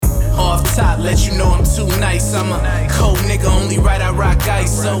top, let you know I'm too nice. I'm a cold nigga, only right I rock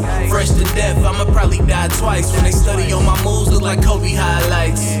ice. So fresh to death, I'ma probably die twice. When they study on my moves, look like Kobe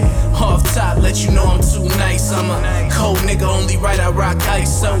highlights. Off top, let you know I'm too nice. I'm a cold nigga, only right I rock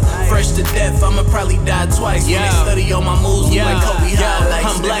ice. So fresh to death, I'ma probably die twice. When they study on my moves, look like Kobe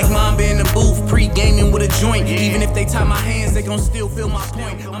highlights. I'm Black Mamba in the booth, pre-gaming with a joint. Even if they tie my hands, they gon' still feel my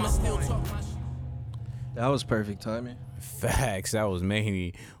point. I'ma still talk my shit. That was perfect timing. Facts. That was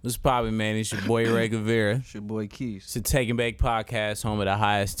Manny. What's poppin', man? It's your boy Ray Guevara. It's your boy Keys. It's the Taking Back Podcast, home of the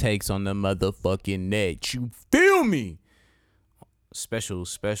highest takes on the motherfucking net. You feel me? Special,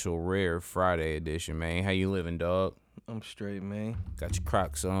 rare Friday edition, man. How you living, dog? I'm straight, man. Got your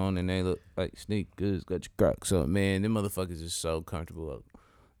Crocs on, and they look like sneakers. Got your Crocs on, man. Them motherfuckers is so comfortable.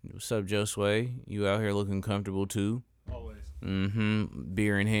 What's up, Joe Sway? You out here looking comfortable, too? Always.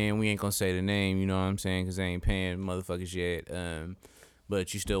 Beer in hand. We ain't gonna say the name, you know what I'm saying, because they ain't paying motherfuckers yet.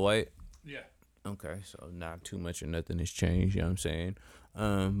 But you still white? Yeah. Okay, so not too much or nothing has changed, you know what I'm saying?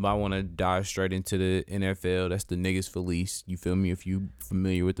 But I want to dive straight into the NFL. That's the niggas Felice. You feel me? If you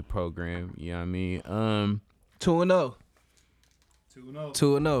familiar with the program, you know what I mean? 2-0. 2-0.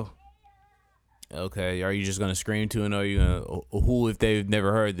 2-0. Okay, are you just gonna scream 2-0? You gonna who, if they've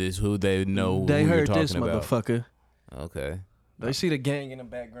never heard this, who they know? They who heard you're this talking about? motherfucker. Okay, They see the gang in the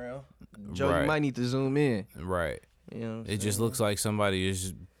background. Joe, Right. you might need to zoom in. right. You know what I'm It just saying? looks like somebody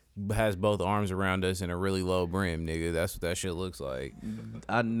has both arms around us and a really low brim, nigga. That's what that shit looks like.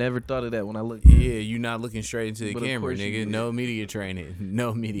 I never thought of that when I looked. Yeah, you not looking straight into the But of camera, course you nigga. did. No media training.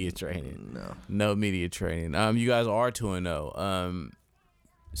 No media training. No. No media training. You guys are 2-0.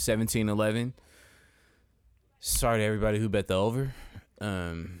 17-11. Sorry to everybody who bet the over.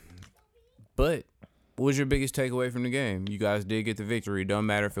 But what was your biggest takeaway from the game? You guys did get the victory. Don't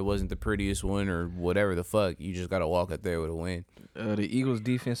matter if it wasn't the prettiest one or whatever the fuck. You just got to walk out there with a win. The Eagles'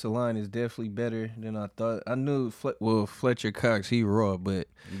 defensive line is definitely better than I thought. I knew, Fletcher Cox, he raw, but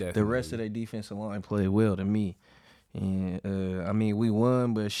the rest of their defensive line played well to me. And, I mean, we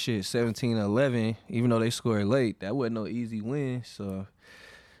won, but shit, 17-11, even though they scored late, that wasn't no easy win. So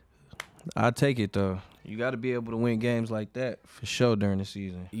I'll take it, though. You got to be able to win games like that for sure during the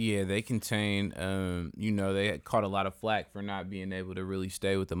season. Yeah, they contain, they had caught a lot of flack for not being able to really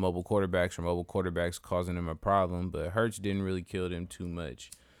stay with the mobile quarterbacks or mobile quarterbacks causing them a problem, but Hurts didn't really kill them too much.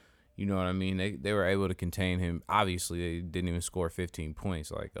 You know what I mean? They were able to contain him. Obviously, they didn't even score 15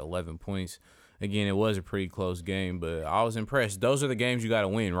 points, like 11 points. Again, it was a pretty close game, but I was impressed. Those are the games you got to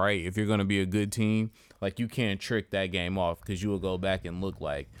win, right? If you're going to be a good team, like you can't trick that game off because you will go back and look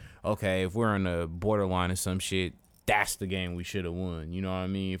like, okay, if we're on the borderline of some shit, that's the game we should have won. You know what I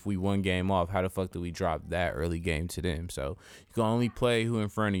mean? If we won game off, how the fuck do we drop that early game to them? So you can only play who in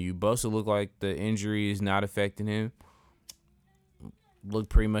front of you. Bosa looked like the injury is not affecting him. Looked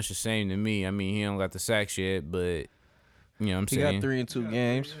pretty much the same to me. I mean, he don't got the sacks yet, but you know what I'm He saying? got 3 in 2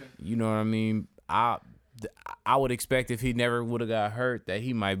 games. You know what I mean? I would expect if he never would have got hurt that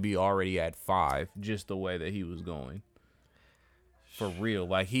he might be already at 5, just the way that he was going. For real,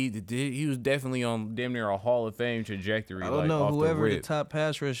 like he was definitely on damn near a Hall of Fame trajectory. I don't like, know, off whoever the the top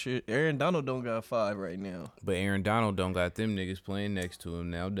pass rusher, Aaron Donald don't got 5 right now. But Aaron Donald don't got them niggas playing next to him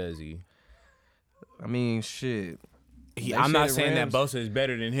now, does he? I mean, shit. I'm not the saying Rams- that Bosa is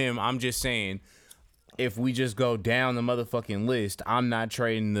better than him. I'm just saying if we just go down the motherfucking list, I'm not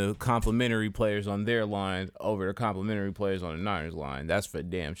trading the complimentary players on their line over the complimentary players on the Niners line. That's for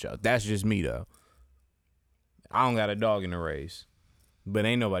damn sure. That's just me, though. I don't got a dog in the race. But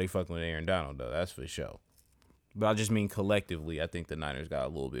ain't nobody fucking with Aaron Donald, though. That's for sure. But I just mean collectively, I think the Niners got a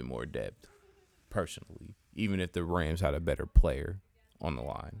little bit more depth, personally. Even if the Rams had a better player on the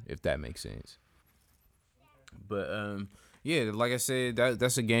line, if that makes sense. But, yeah, like I said,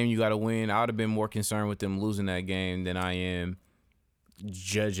 that's a game you got to win. I would have been more concerned with them losing that game than I am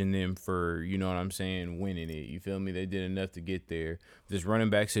judging them for, you know what I'm saying, winning it. You feel me? They did enough to get there. This running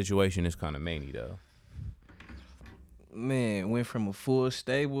back situation is kind of manny, though. Man, went from a full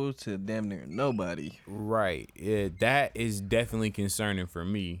stable to damn near nobody. Right. Yeah, that is definitely concerning for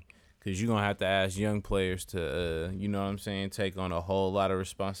me because you're going to have to ask young players to, you know what I'm saying, take on a whole lot of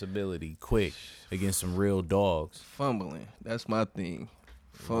responsibility quick against some real dogs. Fumbling. That's my thing.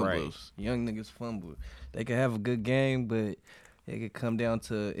 Fumbles. Right. Young niggas fumble. They could have a good game, but it could come down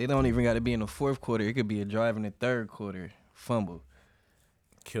to, it don't even got to be in the fourth quarter. It could be a drive in the third quarter. Fumble.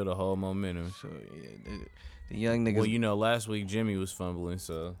 Kill the whole momentum. So, yeah, the young niggas. Well, you know, last week Jimmy was fumbling,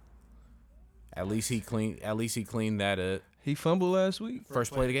 so at least he cleaned that up. He fumbled last week?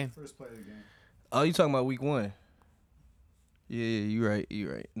 First play of the game. First play of the game. Oh, you talking about week 1? Yeah, you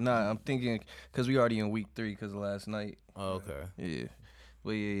right. Nah, I'm thinking because we already in week 3 because of last night. Oh, okay. Yeah.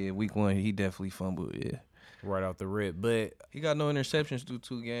 But yeah, week 1 he definitely fumbled. Yeah, right off the rip. But he got no interceptions through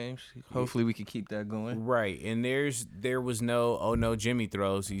 2 games. Hopefully we can keep that going. right, and there was no Jimmy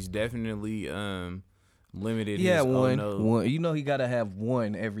throws. He's definitely limited. He his had one. no. You know he gotta have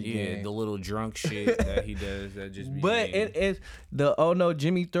one every Yeah, game. the little drunk shit that he does that just. Be But mean. it's the no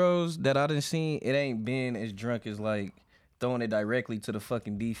Jimmy throws that I done seen. It ain't been as drunk as like throwing it directly to the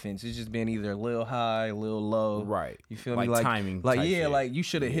fucking defense. It's just been either a little high, a little low. Right. You feel Like me? Like timing Like type yeah, shit. like you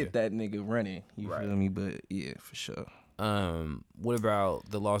should have hit that nigga running. You Right. feel me? But yeah, for sure. What about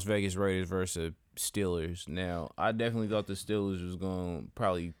the Las Vegas Raiders versus Steelers? Now, I definitely thought the Steelers was going to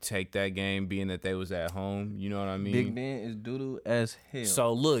probably take that game, being that they was at home. You know what I mean? Big Ben is doodle as hell.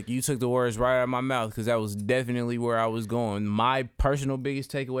 So, look, you took the words right out of my mouth because that was definitely where I was going. My personal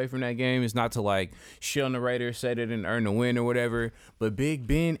biggest takeaway from that game is not to, like, shit on the Raiders, say they didn't earn the win or whatever, but Big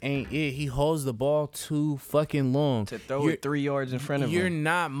Ben ain't it. He holds the ball too fucking long. to throw it 3 yards in front of You're him.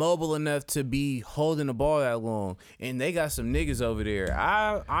 not mobile enough to be holding the ball that long. And they got some niggas over there.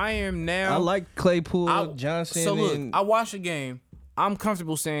 I am now. I like Claypool, Johnson. So look, and I watched the game. I'm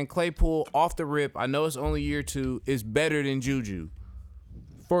comfortable saying Claypool off the rip. I know it's only year 2. Is better than Juju.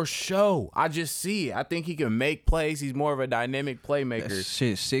 For sure. I just see it. I think he can make plays. He's more of a dynamic playmaker. that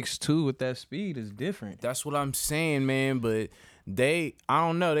shit 6'2" with that speed is different. That's what I'm saying, man. But I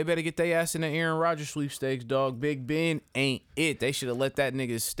don't know. They better get their ass in the Aaron Rodgers sweepstakes, dog. Big Ben ain't it. They should have let that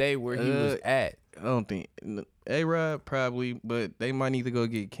nigga stay where he was at. I don't think A-Rod probably, but they might need to go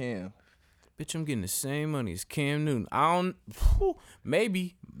get Cam. Bitch, I'm getting the same money as Cam Newton.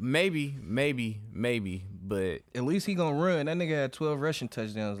 Maybe, but At least he gonna run. That nigga had 12 rushing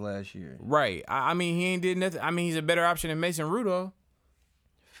touchdowns last year. right. I mean, he ain't did nothing. I mean, he's a better option than Mason Rudolph.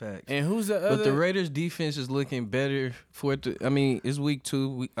 Facts. And who's the other? But the Raiders defense is looking better for it. I mean, it's week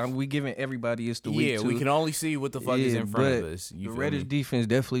 2. We giving everybody it's the week 2. we can only see what the fuck is in front of but us. The Raiders defense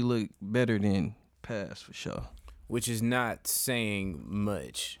definitely look better than pass for sure. Which is not saying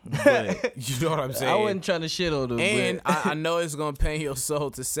much, but you know what I'm saying. I wasn't trying to shit on them. And but I know it's gonna pain your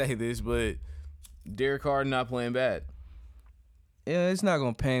soul to say this, but Derek Carr not playing bad. yeah, it's not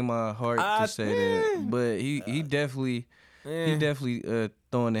gonna pain my heart to say that. But he definitely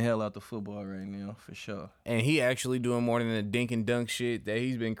throwing the hell out the football right now for sure. And he actually doing more than the dink and dunk shit that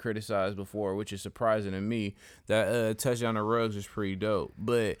he's been criticized before, which is surprising to me. That touchdown to Ruggs is pretty dope.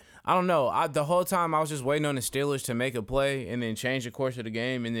 But I don't know. The whole time I was just waiting on the Steelers to make a play and then change the course of the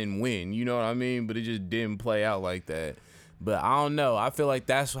game and then win. You know what I mean? But it just didn't play out like that. But I don't know. I feel like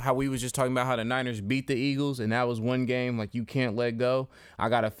that's how we was just talking about how the Niners beat the Eagles, and that was one game like you can't let go. I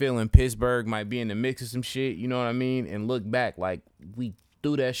got a feeling Pittsburgh might be in the mix of some shit, you know what I mean? And look back, like we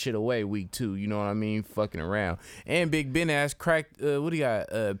threw that shit away week 2, you know what I mean? Fucking around. And Big Ben ass cracked, what do you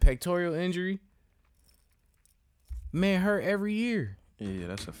got, pectoral injury? Man hurt every year. Yeah,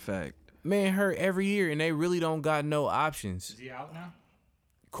 that's a fact. Man hurt every year, and they really don't got no options. Is he out now?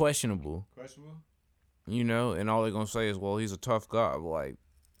 Questionable. Questionable? You know, and all they're going to say is, well, he's a tough guy. But like,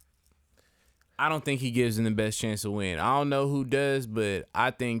 I don't think he gives them the best chance to win. I don't know who does, but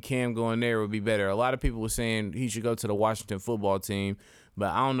I think Cam going there would be better. A lot of people were saying he should go to the Washington football team, but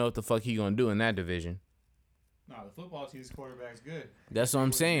I don't know what the fuck he going to do in that division. No, the football team's quarterback's good. That's what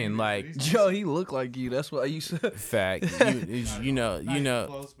I'm saying. Like, Joe, he look like you. That's why you said. fact, you know,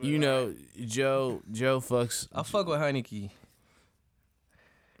 Joe fucks. I fuck with Heineke.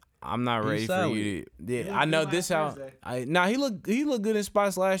 I'm not ready for solid. you to. Yeah, He I looked know good this last how. Thursday. He looked good in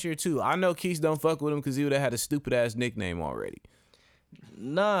spots last year too. I know Keith don't fuck with him because he would have had a stupid ass nickname already.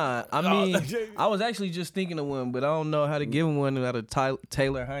 Nah, I mean, I was actually just thinking of one, but I don't know how to give him one out of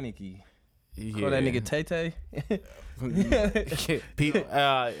Taylor Heineke. Call that nigga Tay Tay. People,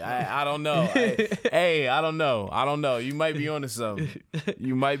 I don't know. I don't know. I don't know. You might be onto something.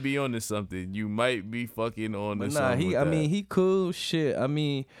 You might be onto something. You might be fucking on to But nah, something. with that. he cool shit. I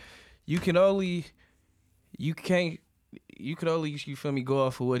mean, you could only, you feel me, go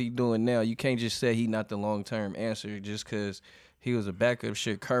off of what he doing now. You can't just say he not the long term answer just because he was a backup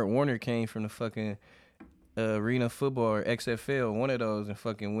shit. Kurt Warner came from the fucking Arena Football or XFL, one of those, and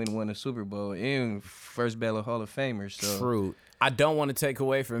fucking won a Super Bowl and first ballot Hall of Famer. So True. I don't want to take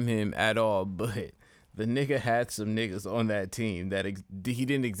away from him at all, but the nigga had some niggas on that team that he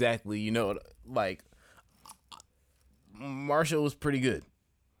didn't exactly, you know, like Marshall was pretty good.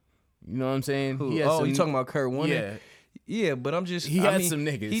 You know what I'm saying? Who? He had You talking about Kurt Warner? Yeah. Yeah, but I'm just. He had some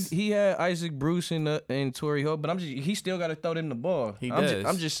niggas. He had Isaac Bruce and Torrey Holt, but he still got to throw them the ball. He I'm does.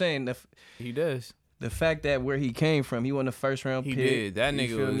 I'm just saying He does. the fact that where he came from, he wasn't a first round He pick. did. That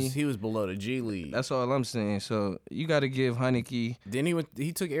You feel me? he was below the G League. That's all I'm saying. So you got to give Heineke. Then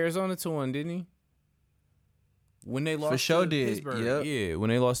he took Arizona to one, didn't he? When they lost For sure to did. Pittsburgh. Yep. Yeah, when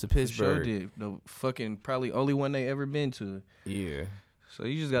they lost to For Pittsburgh. sure did. The fucking probably only one they ever been to. Yeah. So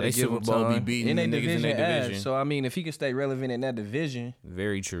you just gotta They give Super him Bowl be time. beating the niggas in their division. So I mean, if he can stay relevant in that division,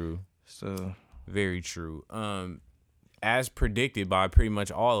 Very true. so Very true. As predicted by pretty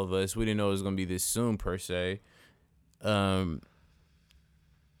much all of us, we didn't know it was gonna be this soon per se. Your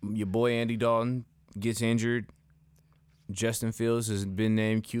boy Andy Dalton gets injured. Justin Fields has been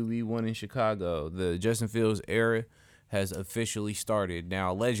named QB1 in Chicago. The Justin Fields era has officially started.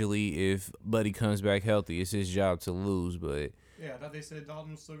 Now, allegedly, if Buddy comes back healthy, it's his job to lose, but Yeah, I thought they said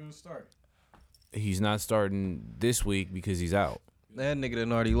Dalton was still going to start. he's not starting this week because he's out. that nigga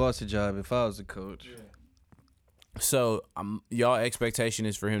done already lost a job. If I was the coach, Yeah. So, y'all expectation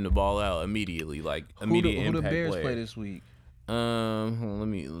is for him to ball out immediately, like immediate who the impact Bears player. play this week? Hold on,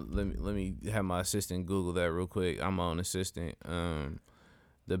 let me have my assistant Google that real quick. I'm my own assistant.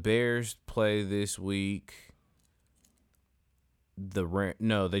 The Bears play this week.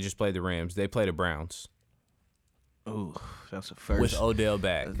 They just played the Rams. They play the Browns Ooh, that's a first. with Odell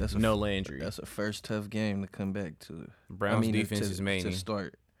back. That's No Landry. That's a first tough game to come back to. Browns defense to, is main. to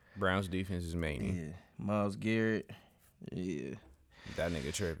start. Browns defense is main. Yeah, Myles Garrett. Yeah. That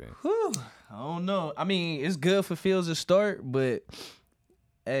nigga tripping. Whew, I don't know. I mean, it's good for Fields to start, but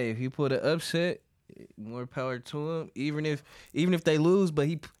hey, if he put an upset, more power to him. Even if they lose, but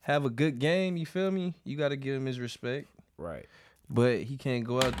he have a good game, you feel me? You got to give him his respect. Right. But he can't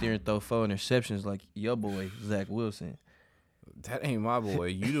go out there and throw 4 interceptions like your boy Zach Wilson. That ain't my boy.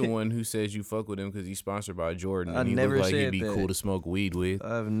 You the one who says you fuck with him because he's sponsored by Jordan. I And he never look like said he'd be that. cool to smoke weed with.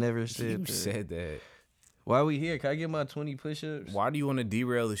 I've never said You that. said that. Why we here? Can I get my 20 push-ups? Why do you want to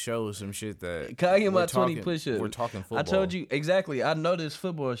derail the show with some shit that? Can I get my we're 20 talking- push-ups? We're talking football. I told you exactly. I know this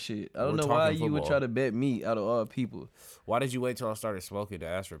football shit. I don't We're know why talking you would football. try to bet me out of all people. Why did you wait till I started smoking to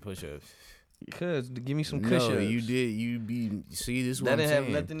ask for push-ups? Cause give me some push-ups. No, you did. You be see this. Is what That I'm didn't have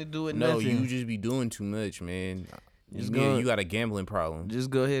saying. nothing to do with No, nothing. you just be doing too much, man. Just You got a gambling problem.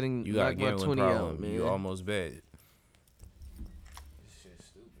 Just go ahead and You got a knock my gambling 20 problem. out, man. You almost bet. This shit's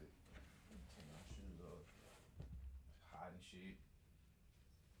stupid. Take my shoes off. Hiding shit.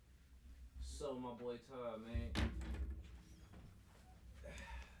 So my boy Todd, man.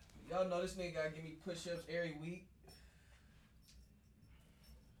 Y'all know this nigga gotta give me push-ups every week.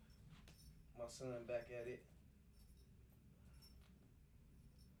 My son back at it.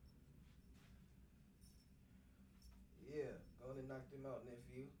 Yeah, go on and knock them out,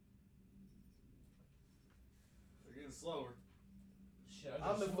 nephew. They're getting slower.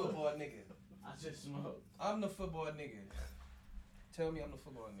 I'm the football nigga. I just smoked. I'm the football nigga. Tell me I'm the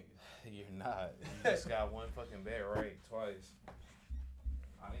football nigga. You're not. You just got one fucking bet right twice.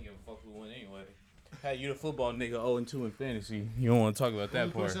 I didn't give a fuck with one anyway. Hey, you the football nigga 0-2 in fantasy. You don't want to talk about that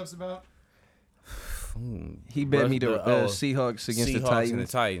What part. push-ups about? He bet me the Seahawks against the Seahawks Titans. and the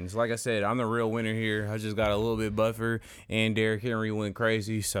Titans. Like I said, I'm the real winner here. I just got a little bit buffer, and Derrick Henry went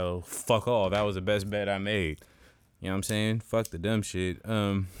crazy, so fuck all. That was the best bet I made. You know what I'm saying? Fuck the dumb shit.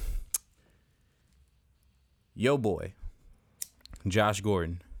 Yo boy, Josh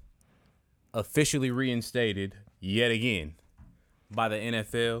Gordon, officially reinstated yet again by the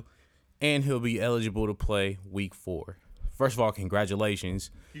NFL, and he'll be eligible to play Week 4. First of all, congratulations.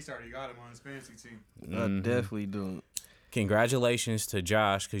 He's already got him on his fantasy team. I definitely do. Congratulations to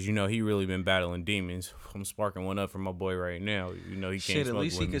Josh, because you know he really been battling demons. I'm sparking one up for my boy right now. You know he can't Shit, smoke at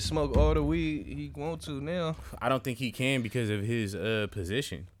least he with me. can smoke all the weed he want to now. I don't think he can because of his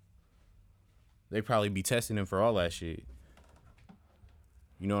position. They probably be testing him for all that shit.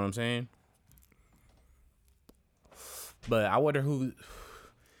 You know what I'm saying? But I wonder who.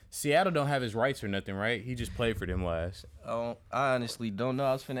 Seattle don't have his rights or nothing, right? He just played for them last. I honestly don't know.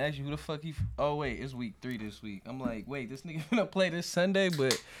 I was finna ask you who the fuck he. Oh wait, it's week 3 this week. I'm like, wait, this nigga finna play this Sunday,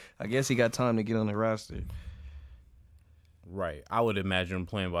 but I guess he got time to get on the roster. Right. I would imagine him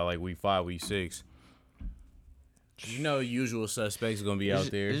playing by like week 5, week 6. You know, usual suspects are gonna be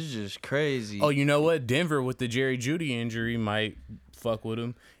out there. It's just crazy. Oh, you know what? Denver with the Jerry Jeudy injury might fuck with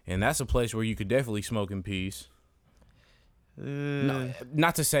him, and that's a place where you could definitely smoke in peace. No,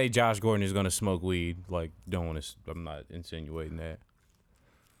 not to say Josh Gordon is gonna smoke weed. Like, don't want to. I'm not insinuating that.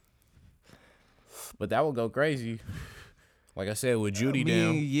 But that would go crazy. Like I said, with Jeudy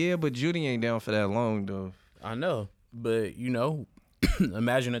down. Yeah, but Jeudy ain't down for that long though. I know, but you know,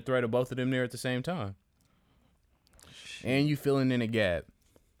 imagine a threat of both of them there at the same time, and you filling in a gap.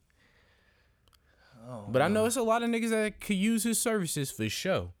 Oh, But I know it's a lot of niggas that could use his services for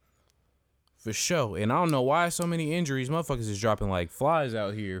sure. For sure. And I don't know why so many injuries. Motherfuckers is dropping like flies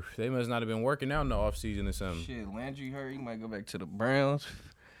out here. They must not have been working out in the offseason or something. shit, Landry hurt. He might go back to the Browns.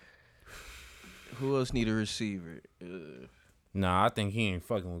 Who else need a receiver? Nah, I think he ain't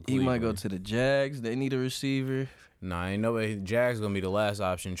fucking with He Cleveland. might go to the Jags. They need a receiver. Nah, ain't nobody. Jags gonna be the last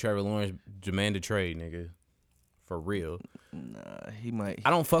option. Trevor Lawrence demand a trade, nigga. For real. Nah, he might. I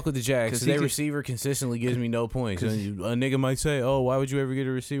don't fuck with the Jags. 'Cause Cause he their could- receiver consistently gives me no points. And a nigga might say, "Oh, why would you ever get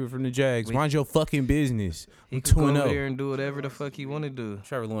a receiver from the Jags? Mind your fucking business." He I'm could go over 2-0. there and do whatever the fuck he want to do.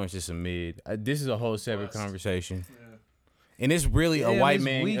 Trevor Lawrence is a mid. This is a whole separate conversation. Yeah. And it's really a Damn, white it's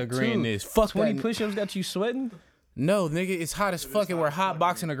man weak, agreeing too. this. Fuck 20 that. push-ups got you sweating? No, nigga, it's hot as fuck and we're hot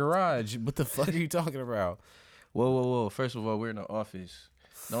boxing a garage. What the fuck are you talking about? Whoa. First of all, we're in the office.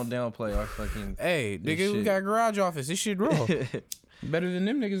 Don't downplay our fucking... Hey, This nigga, we shit. got garage office. This shit raw. Better than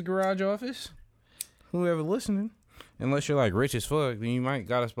them niggas garage office. Whoever listening. Unless you're like rich as fuck, then you might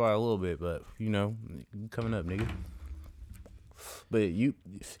got us by a little bit, but you know, coming up, nigga. But you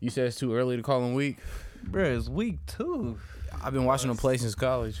said it's too early to call him weak. Bruh, it's week 2. I've been watching him play since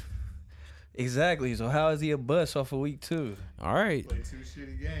college. Exactly. So how is he a bust off of week 2? All right. Played 2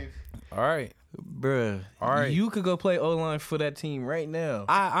 shitty games. All right. Bruh, All right. you could go play O-line for that team right now.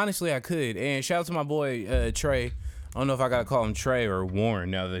 I honestly could. And shout out to my boy Trey. I don't know if I gotta call him Trey or Warren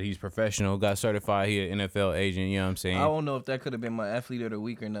now that he's professional. Got certified. He an NFL agent. You know what I'm saying? I don't know if that could have been my athlete of the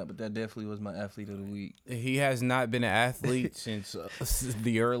week or not, but that definitely was my athlete of the week. He has not been an athlete since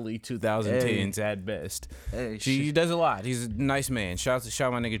the early 2010s at best. Hey, He does a lot. He's a nice man. Shout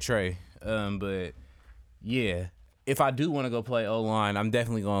out my nigga Trey. But yeah, if I do want to go play O-line, I'm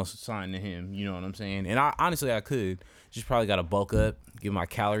definitely gonna sign to him. You know what I'm saying? And I honestly could. Just probably gotta bulk up, get my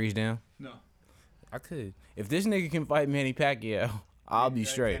calories down. No. I could. If this nigga can fight Manny Pacquiao, I'll be That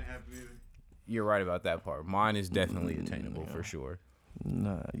straight. can't happen either. You're right about that part. Mine is definitely attainable for sure.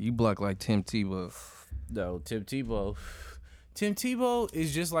 Nah, you block like Tim Tebow. No, Tim Tebow. Tim Tebow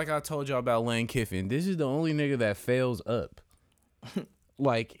is just like I told y'all about Lane Kiffin. This is the only nigga that fails up.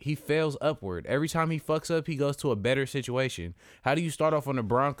 Like, he fails upward. Every time he fucks up, he goes to a better situation. How do you start off on the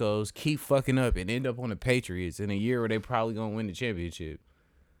Broncos, keep fucking up, and end up on the Patriots in a year where they probably gonna win the championship?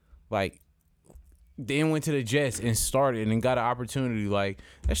 Like, then went to the Jets and started and got an opportunity. Like,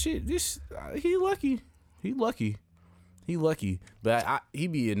 that shit, he lucky. He lucky. But he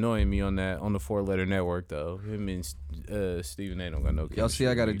be annoying me on the 4-letter network, though. Him and Stephen A. don't got no Y'all see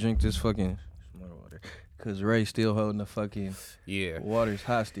I gotta chemistry. drink this fucking smart water. Cause Ray still holding the fucking waters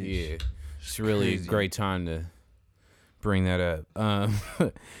hostage. Yeah. It's really crazy. a great time to bring that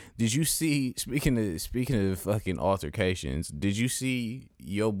up. Did you see, speaking of fucking altercations, did you see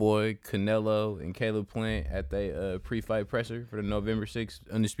your boy Canelo and Caleb Plant at the pre-fight presser for the November 6th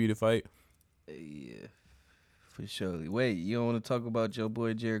undisputed fight? Yeah, for sure. Wait, you don't want to talk about your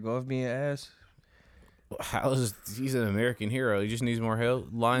boy Jared Goff being ass? He's an American hero. He just needs more help.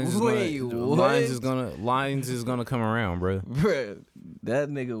 Lions Wait, is gonna come around, bro. Bruh, that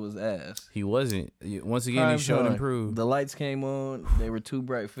nigga was ass. He wasn't. Once again, Prime he showed time. improved. The lights came on. They were too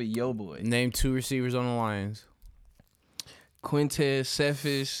bright for yo boy. Name 2 receivers on the Lions. Quintez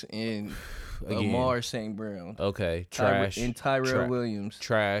Cephas and Again. Amar St. Brown. Okay, trash. And Tyrell Williams.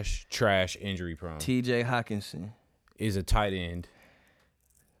 Trash, injury prone. TJ Hawkinson. Is a tight end.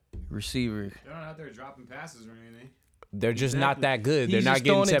 Receiver. They're not out there dropping passes or anything. They're just not that good. He's They're not just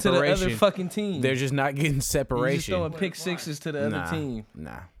getting throwing it to the separation. other fucking team. They're just not getting He's just separation. throwing pick sixes to the other team.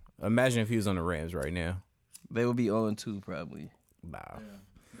 Nah. Imagine if he was on the Rams right now. They would be 0-2 probably. Nah.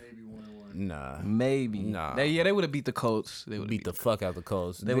 Maybe 1-1. Nah. Maybe. Nah. They would have beat the Colts. They would Beat the fuck out the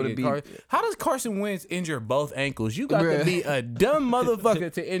Colts. They would've beat- How does Carson Wentz injure both ankles? You got to Bruh. be a dumb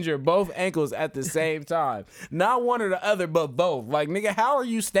motherfucker to injure both ankles at the same time. Not one or the other, but both. Like, nigga, how are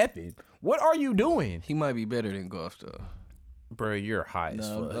you stepping? What are you doing? He might be better than Goff though. Bro, you're high as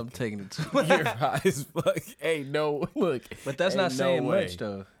No, fuck. I'm taking it too. You're high as fuck. Hey, no, look. But that's ain't not no saying way. much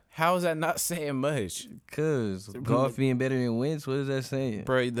though. How is that not saying much? Cause Goff being better than Wentz, what is that saying?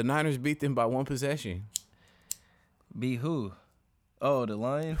 Bro, the Niners beat them by 1 possession. Be who? Oh, the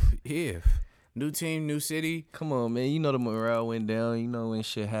Lions? Yeah. New team, new city. Come on, man. You know the morale went down. You know when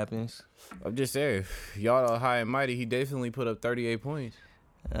shit happens. I'm just saying, y'all are high and mighty. He definitely put up 38 points.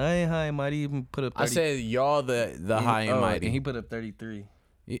 I ain't high and mighty. Even put up 30. I said y'all the high and mighty. And he put up 33.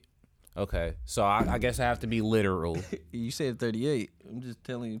 Okay, so I guess I have to be literal. You said 38. I'm just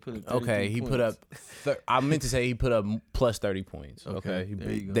telling you, put up 33 Okay, he put up. I meant to say he put up plus 30 points. Okay, Okay,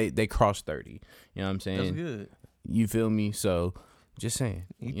 there you go. They crossed 30. You know what I'm saying? That's good. You feel me? So, just saying.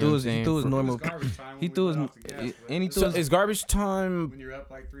 He You know threw what his, I'm he saying? threw his normal. Garbage time when He we threw his let off the gas, but and he threw So his, it's garbage time. when you're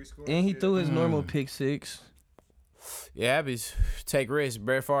up like 3 scores. and he yeah. threw his normal pick six. Yeah, happens. Take risks.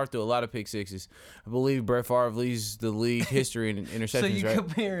 Brett Favre threw a lot of pick sixes. I believe Brett Favre leads the league history in interceptions, So you right?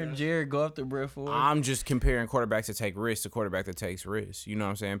 comparing Jared Goff to Brett Favre? I'm just comparing quarterbacks that take risks to quarterback that takes risks. You know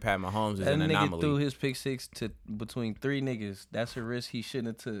what I'm saying? Pat Mahomes is that an nigga anomaly. threw his pick six to between 3 niggas. That's a risk he shouldn't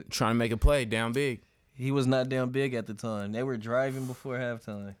have took. Trying to make a play down big. He was not down big at the time. They were driving before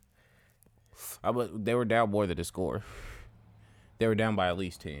halftime. They were down more than the score. They were down by at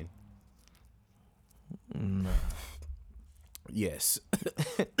least 10. No. Yes.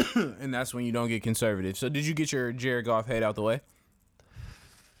 And that's when you don't get conservative. So did you get your Jared Goff head out the way?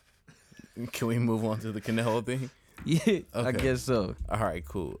 Can we move on to the Canelo thing? Yeah, Okay. I guess so. All right,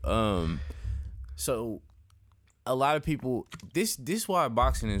 cool. So a lot of people this why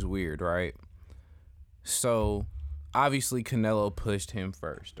boxing is weird, right? So obviously Canelo pushed him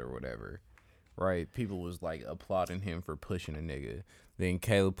first or whatever, right? People was like applauding him for pushing a nigga. Then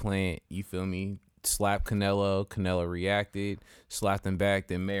Caleb Plant, you feel me, slapped Canelo. Canelo reacted, slapped him back.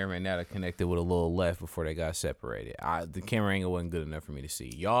 Then may or may not have connected with a little left before they got separated. The camera angle wasn't good enough for me to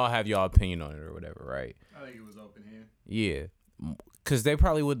see. Y'all have y'all opinion on it or whatever, right? I think it was open hand. Yeah, because they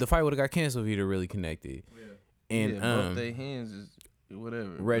probably the fight would have got canceled if he'd have really connected. Yeah. And both their hands is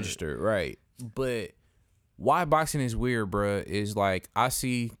whatever. registered, right? But why boxing is weird, bruh, is like I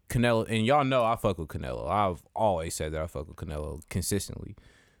see Canelo, and y'all know I fuck with Canelo. I've always said that I fuck with Canelo consistently.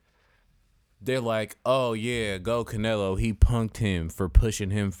 They're like, oh yeah, go Canelo. He punked him for pushing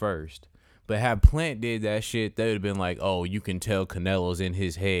him first. But had Plant did that shit, they would have been like, oh, you can tell Canelo's in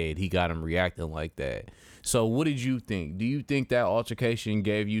his head. He got him reacting like that. So what did you think? Do you think that altercation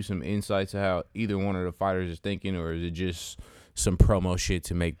gave you some insights to how either one of the fighters is thinking, or is it just some promo shit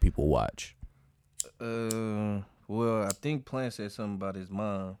to make people watch? Well, I think Plant said something about his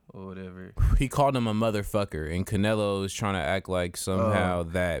mom or whatever. He called him a motherfucker, and Canelo is trying to act like somehow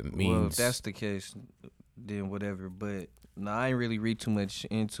that means. Well, if that's the case, then whatever. But no, I ain't really read too much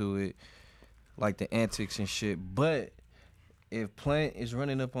into it, like the antics and shit. But if Plant is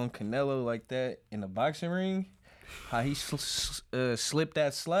running up on Canelo like that in the boxing ring, how he slipped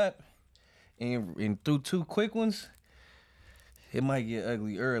that slap and threw 2 quick ones, it might get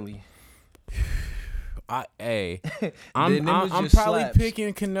ugly early. I'm Them was probably just slaps.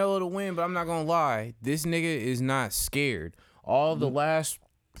 picking Canelo to win, but I'm not gonna lie. This nigga is not scared. All the last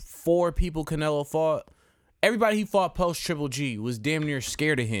 4 people Canelo fought, everybody he fought post Triple G was damn near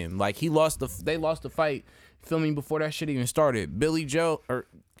scared of him. Like they lost the fight filming before that shit even started. Billy Joe,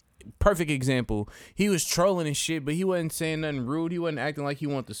 perfect example. He was trolling and shit, but he wasn't saying nothing rude. He wasn't acting like he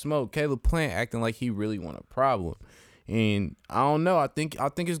wanted to smoke. Caleb Plant acting like he really want a problem. And I don't know. I think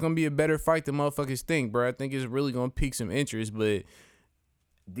it's gonna be a better fight than motherfuckers think, bro. I think it's really gonna pique some interest, but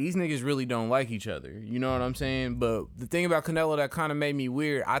these niggas really don't like each other. You know what I'm saying? But the thing about Canelo that kind of made me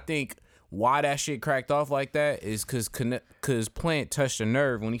weird, I think why that shit cracked off like that is because Plant touched a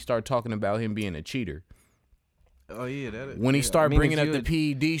nerve when he started talking about him being a cheater. Oh yeah, When he started bringing up if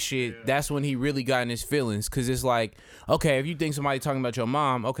the PED shit, that's when he really got in his feelings. Cause it's like, okay, if you think somebody talking about your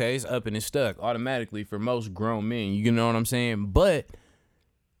mom, okay, it's up and it's stuck automatically for most grown men. You know what I'm saying? But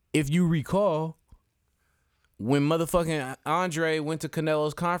if you recall, when motherfucking Andre went to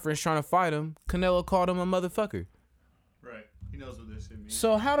Canelo's conference trying to fight him, Canelo called him a motherfucker. Right. He knows what this shit means.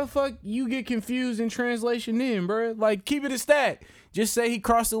 So how the fuck you get confused in translation then, bro? Like, keep it a stack. Just say he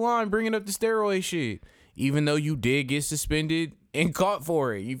crossed the line bringing up the steroid shit. Even though you did get suspended and caught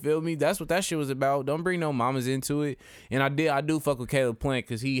for it. You feel me? That's what that shit was about. Don't bring no mamas into it. And I do fuck with Caleb Plant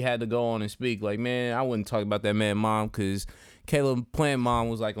because he had to go on and speak. Like, man, I wouldn't talk about that man mom because Caleb Plant mom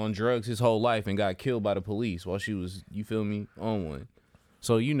was like on drugs his whole life and got killed by the police while she was, you feel me, on one.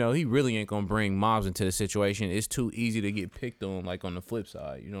 So, you know, he really ain't gonna bring moms into the situation. It's too easy to get picked on, like on the flip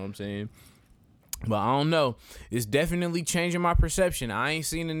side. You know what I'm saying? But I don't know. It's definitely changing my perception. I ain't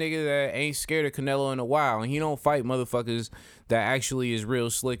seen a nigga that ain't scared of Canelo in a while. And he don't fight motherfuckers that actually is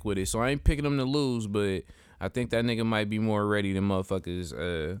real slick with it. So I ain't picking him to lose, but I think that nigga might be more ready than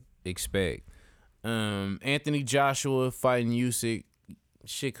motherfuckers expect. Anthony Joshua fighting Usyk.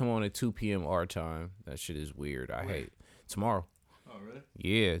 Shit come on at 2 p.m. our time. That shit is weird. I hate tomorrow. Oh, really?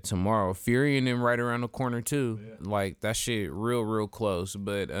 Yeah, tomorrow. Fury and them right around the corner too. Yeah. Like that shit real close.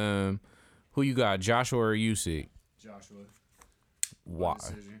 But who you got, Joshua or Usyk? Joshua. Why?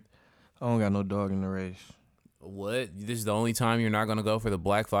 Decision. I don't got no dog in the race. What? This is the only time you're not gonna go for the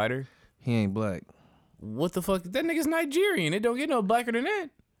black fighter? He ain't black. What the fuck? That nigga's Nigerian. It don't get no blacker than that.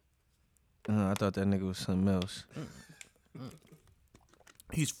 I thought that nigga was something else.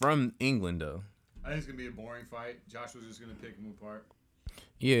 He's from England though. I think it's going to be a boring fight. Joshua's just going to pick him apart.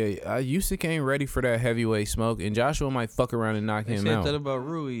 Yeah, Usyk ain't ready for that heavyweight smoke, and Joshua might fuck around and knock They him said out. that about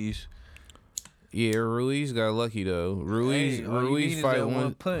Ruiz. Yeah, Ruiz got lucky though. Ruiz fight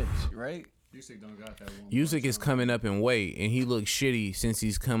one punch, right? Usyk don't got that one. Usyk is coming up in weight, and he looks shitty since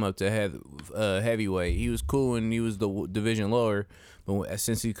he's come up to heavyweight. He was cool when he was the division lower, but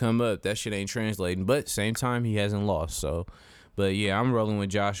since he come up, that shit ain't translating. But same time, he hasn't lost. So, but yeah, I'm rolling with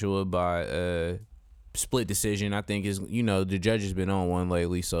Joshua by split decision. I think the judge has been on one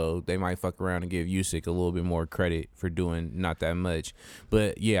lately, so they might fuck around and give Usyk a little bit more credit for doing not that much.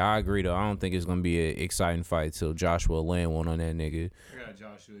 But yeah, I agree though. I don't think it's gonna be an exciting fight till Joshua land one on that nigga. I got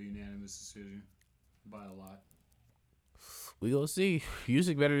Joshua unanimous decision by a lot. We gonna see.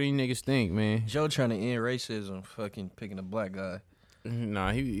 Usyk better than you niggas think, man. Joe trying to end racism, fucking picking a black guy.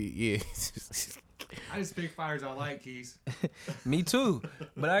 Nah, yeah. I just pick fighters I like, Keys. Me too,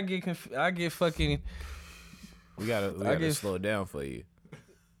 but I get fucking. We gotta slow it down for you.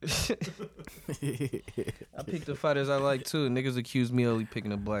 I pick the fighters I like too. Niggas accuse me only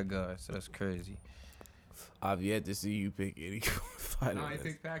picking a black guy, so that's crazy. I've yet to see you pick any fighter. No, I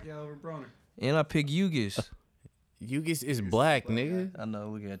pick Pacquiao over Broner. And I pick Ugis. Ugis is black, nigga. I know.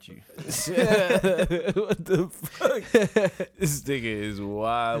 Look at you. What the fuck? This nigga is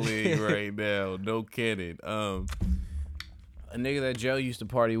wilding right now. No kidding. A nigga that Joe used to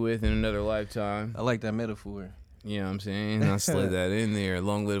party with in another lifetime. I like that metaphor. You know what I'm saying? I slid that in there.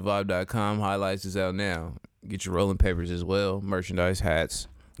 LongLiveVibe.com. Highlights is out now. Get your rolling papers as well. Merchandise, hats,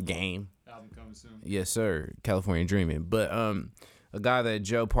 game. Album coming soon. Yes, sir. California Dreaming. But a guy that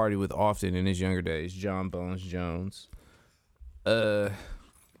Joe partied with often in his younger days, John Bones Jones. Been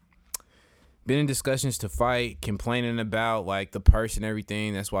in discussions to fight, complaining about like the purse and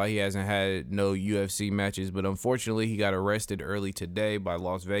everything. That's why he hasn't had no UFC matches. But unfortunately, he got arrested early today by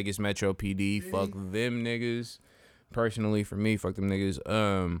Las Vegas Metro PD. Fuck them niggas. Personally, for me, fuck them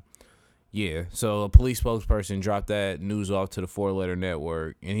niggas. Yeah, so a police spokesperson dropped that news off to the 4-letter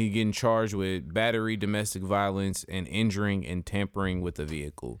network, and he getting charged with battery, domestic violence, and injuring and tampering with a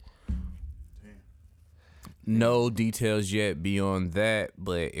vehicle. Damn. No details yet beyond that,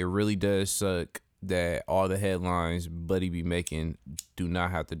 but it really does suck that all the headlines Buddy be making do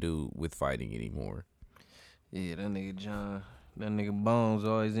not have to do with fighting anymore. Yeah, that nigga Bones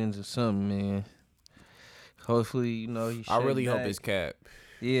always into something, man. Hopefully, he I really back. hope it's cap.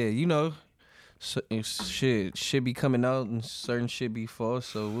 Yeah, shit be coming out and certain shit be false,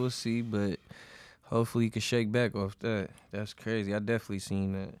 so we'll see. But hopefully, he can shake back off that. That's crazy. I definitely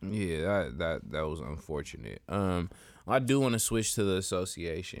seen that. Yeah, that was unfortunate. I do want to switch to the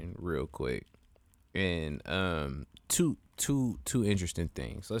association real quick, and two interesting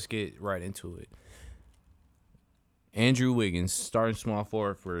things. Let's get right into it. Andrew Wiggins, starting small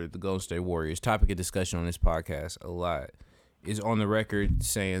forward for the Golden State Warriors, topic of discussion on this podcast a lot, is on the record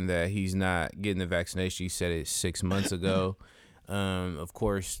saying that he's not getting the vaccination. He said it 6 months ago. Of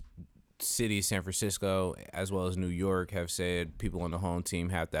course, city of San Francisco, as well as New York, have said people on the home team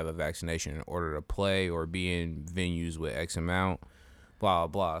have to have a vaccination in order to play or be in venues with X amount, blah,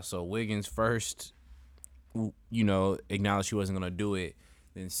 blah. So Wiggins first, acknowledged he wasn't going to do it.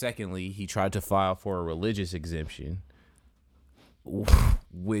 Then secondly, he tried to file for a religious exemption,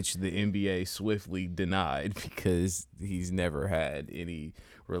 which the NBA swiftly denied because he's never had any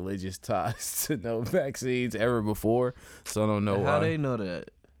religious ties to no vaccines ever before. So I don't know why. How they know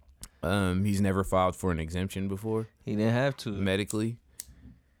that? He's never filed for an exemption before. He didn't have to. Medically.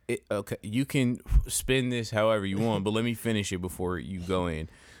 Okay, you can spin this however you want, but let me finish it before you go in.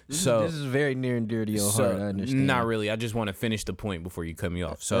 This is very near and dear to your heart. I understand. Not really. I just want to finish the point before you cut me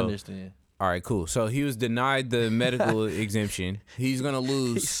off. So I understand. All right, cool. So he was denied the medical exemption. He's gonna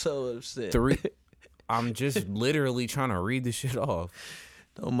lose. He's so upset. I'm just literally trying to read this shit off.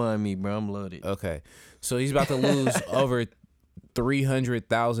 Don't mind me, bro. I'm loaded. Okay, so he's about to lose over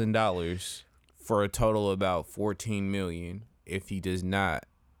 $300,000 for a total of about $14 million if he does not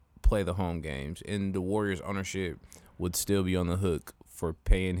play the home games, and the Warriors ownership would still be on the hook for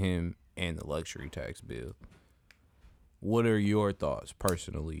paying him and the luxury tax bill. What are your thoughts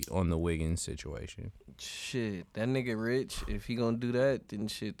personally on the Wiggins situation? Shit, that nigga rich. If he gonna do that, then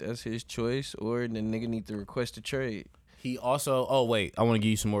shit, that's his choice. Or the nigga need to request a trade. He also, I want to give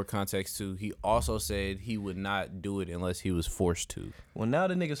you some more context too. He also said he would not do it unless he was forced to. Well, now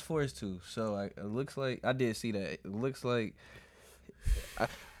the nigga's forced to. So it looks like, I did see that. It looks like,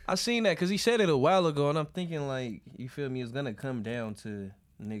 I seen that because he said it a while ago, and I'm thinking like, you feel me, it's gonna come down to,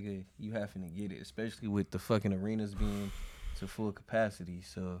 nigga, you having to get it, especially with the fucking arenas being to full capacity.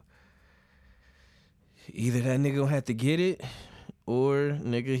 So either that nigga gonna have to get it, or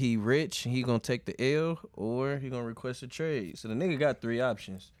nigga he rich, he gonna take the L, or he gonna request a trade. So the nigga got three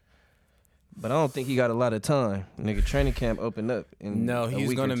options. But I don't think he got a lot of time. Nigga, training camp opened up. No,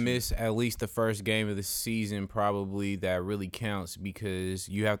 he's going to miss at least the first game of the season probably that really counts because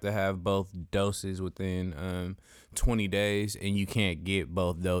you have to have both doses within 20 days, and you can't get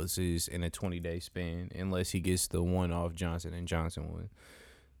both doses in a 20-day span unless he gets the one-off Johnson & Johnson one.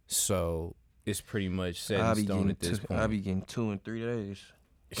 So it's pretty much set in stone at this point. I'll be getting 2 and 3 days.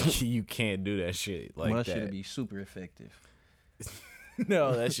 You can't do that shit like that. My shit'll be super effective.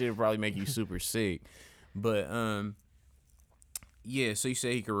 No, that shit would probably make you super sick. But yeah, so you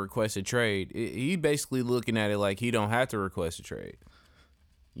say he could request a trade. He basically looking at it like he don't have to request a trade.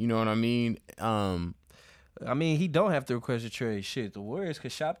 You know what I mean? I mean, he don't have to request a trade. Shit, the Warriors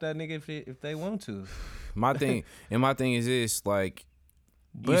could shop that nigga if they want to. My thing is this, like,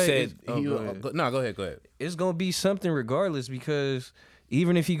 you said go ahead. It's gonna be something regardless because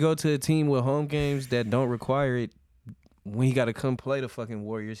even if you go to a team with home games that don't require it, when he got to come play the fucking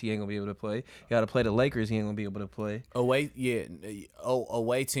Warriors, he ain't gonna be able to play. He got to play the Lakers, he ain't gonna be able to play. Away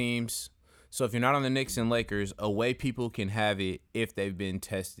teams. So if you're not on the Knicks and Lakers, away people can have it if they've been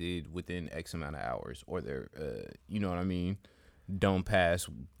tested within X amount of hours, or they're, you know what I mean, don't pass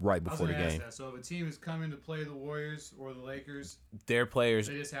right before the game. So if a team is coming to play the Warriors or the Lakers, their players,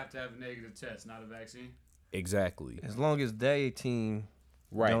 they just have to have a negative test, not a vaccine. Exactly. As long as they team.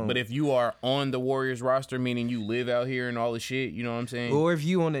 Right, but if you are on the Warriors roster, meaning you live out here and all the shit, you know what I'm saying? Or if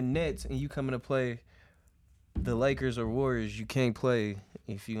you on the Nets and you coming to play the Lakers or Warriors, you can't play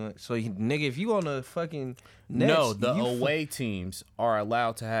if you. So, nigga, if you on the fucking Nets. No, the away teams are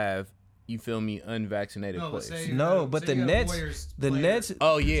allowed to have, you feel me, unvaccinated players. No, but the Nets.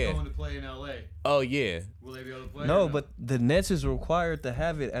 Oh, yeah. Going to play in LA. Oh, yeah. Will they be able to play? No, but the Nets is required to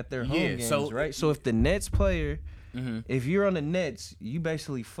have it at their home games, right? So if the Nets player. Mm-hmm. If you're on the Nets, you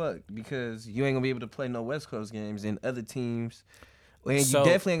basically fucked because you ain't gonna be able to play no West Coast games and other teams, and you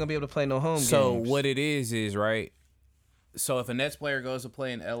definitely ain't gonna be able to play no home games. So what it is right. So if a Nets player goes to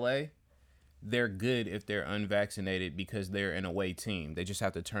play in LA, they're good if they're unvaccinated because they're an away team. They just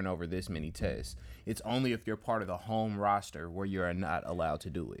have to turn over this many tests. It's only if you're part of the home roster where you're not allowed to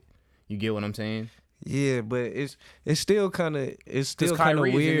do it. You get what I'm saying? Yeah, but it's still kind of weird.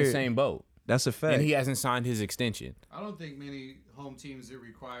 Kyrie is in the same boat. That's a fact. And he hasn't signed his extension. I don't think many home teams that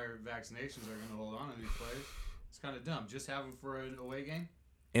require vaccinations are going to hold on to these players. It's kind of dumb. Just have them for an away game.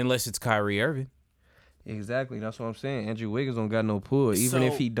 Unless it's Kyrie Irving. Exactly. That's what I'm saying. Andrew Wiggins don't got no pull. Even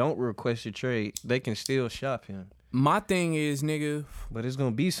if he don't request a trade, they can still shop him. My thing is, nigga. But it's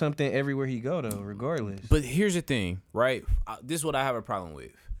going to be something everywhere he go, though, regardless. But here's the thing, right? This is what I have a problem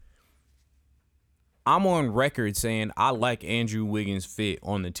with. I'm on record saying I like Andrew Wiggins' fit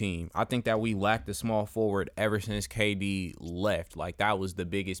on the team. I think that we lacked a small forward ever since KD left. Like, that was the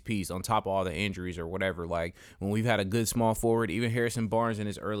biggest piece on top of all the injuries or whatever. Like, when we've had a good small forward, even Harrison Barnes in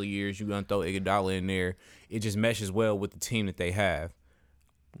his early years, you're going to throw Iguodala in there. It just meshes well with the team that they have.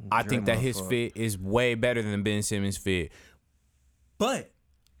 I think that his fit is way better than Ben Simmons' fit. But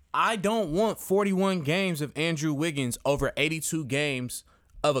I don't want 41 games of Andrew Wiggins over 82 games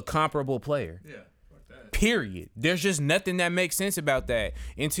of a comparable player. Yeah. Period. There's just nothing that makes sense about that.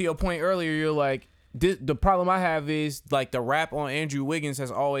 And to your point earlier, you're like, the problem I have is, like, the rap on Andrew Wiggins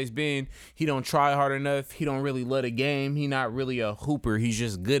has always been he don't try hard enough. He don't really love the game. He not really a hooper. He's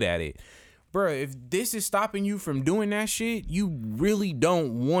just good at it. Bro, if this is stopping you from doing that shit, you really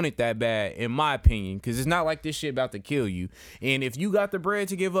don't want it that bad, in my opinion, because it's not like this shit about to kill you. And if you got the bread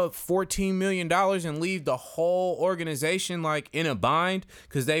to give up $14 million and leave the whole organization, like, in a bind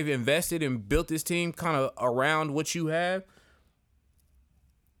because they've invested and built this team kind of around what you have,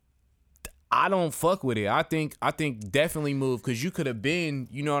 I don't fuck with it. I think definitely move, because you could have been,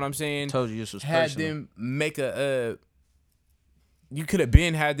 you know what I'm saying? Told you this was had personal. them make you could have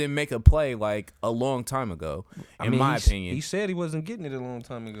had them make a play like a long time ago, in my opinion. He said he wasn't getting it a long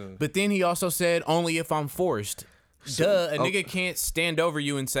time ago. But then he also said, only if I'm forced. Nigga can't stand over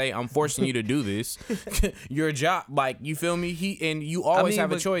you and say, I'm forcing you to do this. Your job, like, you feel me? You always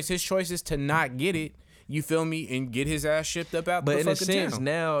have a choice. His choice is to not get it. You feel me? And get his ass shipped up out the fucking town. But in a sense,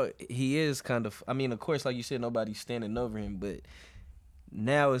 now he is kind of, I mean, of course, like you said, nobody's standing over him, but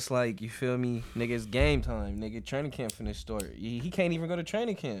now it's like, you feel me? Nigga, it's game time. Nigga, training camp finna start. He can't even go to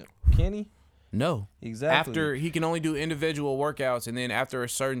training camp. Can he? No. Exactly. After, he can only do individual workouts, and then after a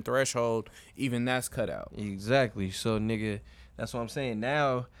certain threshold, even that's cut out. Exactly. So, nigga, that's what I'm saying.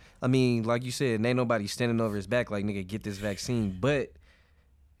 Now, I mean, like you said, ain't nobody standing over his back like, nigga, get this vaccine. But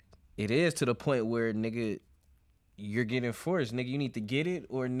it is to the point where, nigga, you're getting forced. Nigga, you need to get it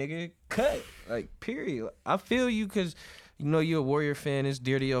or, nigga, cut. Like, period. I feel you, because You know you're a Warrior fan. It's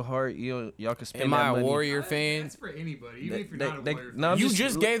dear to your heart. Y'all can spend Am that I a money. Warrior fan? That's for anybody, even if you're not a Warrior fan. No, You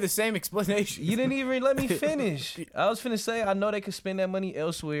just gave the same explanation. You didn't even let me finish. I was finna say I know they could spend that money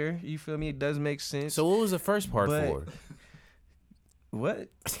elsewhere. You feel me? It does make sense. So what was the first part But- for? What?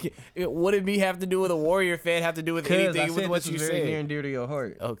 What did me have to do with a Warrior fan? Have to do with Because I anything said with what this you was very near said? and dear to your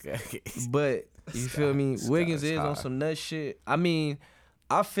heart. Okay. But you feel me? Wiggins is on stop. some nut shit. I mean,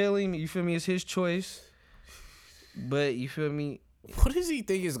 I feel him. You feel me? It's his choice. But you feel me? What does he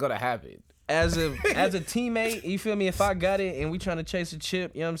think is gonna happen? As a teammate, you feel me? If I got it and we trying to chase a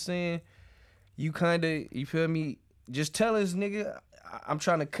chip, you know what I'm saying? You kind of, you feel me? Just tell us, nigga, I'm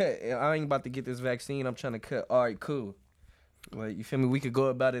trying to cut. I ain't about to get this vaccine. I'm trying to cut. All right, cool. Like, you feel me? We could go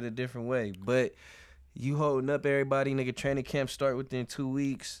about it a different way. But you holding up everybody, nigga. Training camp start within 2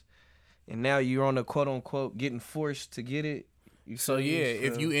 weeks. And now you're on the quote-unquote getting forced to get it. You So feel me? yeah,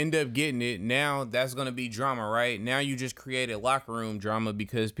 if you end up getting it, now that's gonna be drama, right? Now you just created locker room drama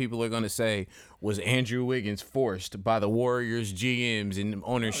because people are gonna say, was Andrew Wiggins forced by the Warriors GMs and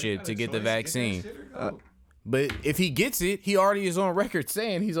ownership to get the vaccine? But if he gets it, he already is on record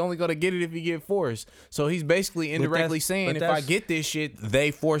saying he's only gonna get it if he get forced. So he's basically indirectly saying, if I get this shit, they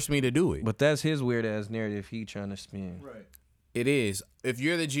forced me to do it. But that's his weird-ass narrative he trying to spin. Right. It is. If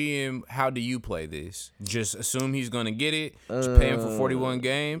you're the GM, how do you play this? Just assume he's gonna get it. Just pay him for 41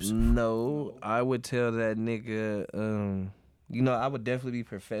 games. No, I would tell that nigga. I would definitely be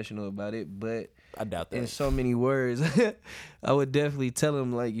professional about it, but I doubt that. in so many words, I would definitely tell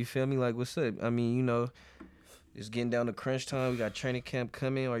him, like, you feel me, like, what's up? I mean, it's getting down to crunch time. We got training camp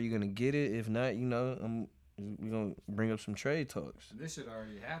coming. Are you gonna get it? If not, we're gonna bring up some trade talks. This should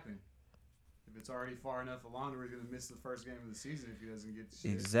already happen. If it's already far enough along, we're gonna miss the first game of the season if he doesn't get the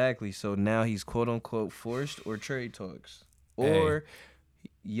shit. Exactly. So now he's quote unquote forced or trade talks, or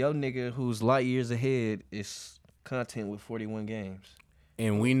yo nigga who's light years ahead is content with 41 games.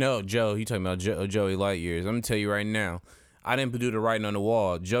 And we know, Joe, he talking about Joey Lightyears. I'm going to tell you right now, I didn't do the writing on the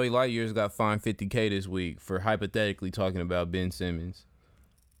wall. Joey Lightyears got fined $50K this week for hypothetically talking about Ben Simmons.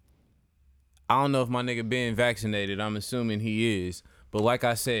 I don't know if my nigga Ben vaccinated. I'm assuming he is. But like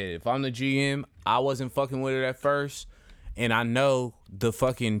I said, if I'm the GM, I wasn't fucking with it at first. And I know the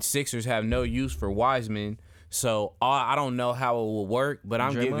fucking Sixers have no use for Wiseman. So I don't know how it will work, but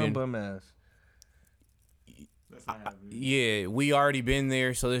I'm giving... bum ass. Yeah, we already been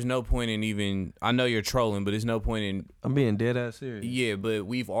there, so there's no point in even... I know you're trolling, but there's no point in... I'm being dead ass serious. Yeah, but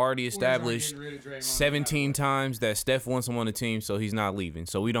we've already established 17 times that Steph wants him on the team, so he's not leaving.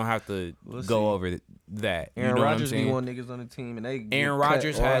 So we don't have to go over that. Aaron you know Rodgers what I'm be saying? one niggas on the team, and they Aaron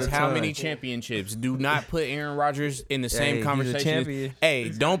Rodgers has how many championships? Do not put Aaron Rodgers in the same he's a conversation. champion. Hey,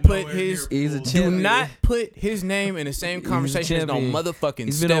 He's don't got put nowhere his... near He's a full. Do champion. not put his name in the same conversation as no champion. motherfucking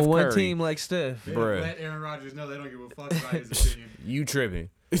He's been Steph on one Curry. team like Steph. They Bruh. let Aaron Rodgers know they don't give a fuck about his opinion. You tripping.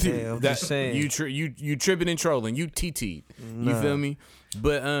 Yeah, I'm just saying. You tripping and trolling. You TT'd. You feel me?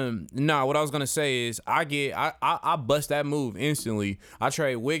 But what I was gonna say is I bust that move instantly. I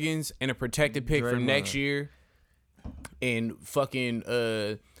trade Wiggins and a protected pick for Draymond. next year, and fucking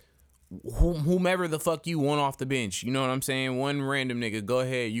whomever the fuck you want off the bench. You know what I'm saying? One random nigga, go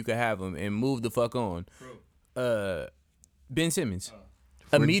ahead, you can have him and move the fuck on. Ben Simmons.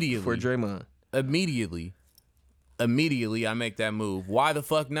 Immediately. For Draymond. Immediately, I make that move. Why the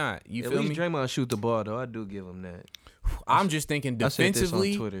fuck not? You At feel me? least Draymond shoot the ball, though. I do give him that. I'm just thinking I said this on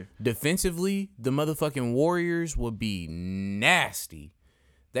defensively. Twitter. Defensively, the motherfucking Warriors would be nasty.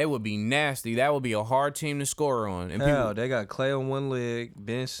 They would be nasty. That would be a hard team to score on. And Hell, they got Clay on one leg,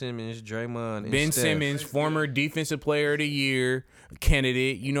 Ben Simmons, Draymond, and Ben Steph. Simmons, former Defensive Player of the Year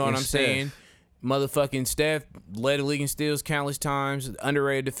candidate. You know what And I'm Steph. saying? Motherfucking Steph led the league in steals countless times.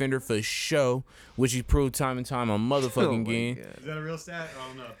 Underrated defender for show, which he proved time and time on motherfucking Oh my again. God. Is that a real stat? I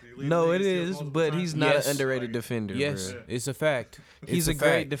don't know. Did he lead No, the it league in steals is, multiple but times? he's not Yes. an underrated defender. Yes, bruh. it's a fact. He's It's a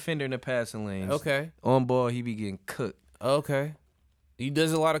great fact. defender in the passing lanes. Okay. On ball, he be getting cooked. Okay. He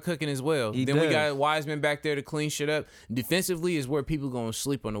does a lot of cooking as well. He then we does. got Wiseman back there to clean shit up. Defensively is where people going to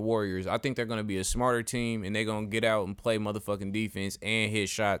sleep on the Warriors. I think they're going to be a smarter team, and they're going to get out and play motherfucking defense and hit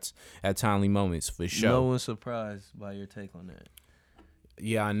shots at timely moments for sure. No one's surprised by your take on that.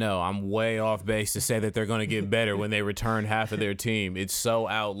 Yeah, I know. I'm way off base to say that they're going to get better when they return half of their team. It's so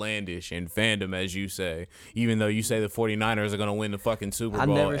outlandish in fandom, as you say, even though you say the 49ers are going to win the fucking Super I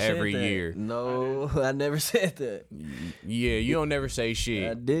Bowl never said every that. year. No, I never said that. Yeah, you don't never say shit.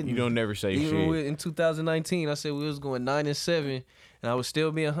 I didn't. You don't never say Even shit. in 2019, I said we was going 9-7, And I was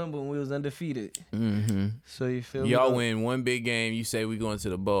still being humble when we was undefeated. Mm-hmm. So you feel me? Y'all win one big game, you say we going to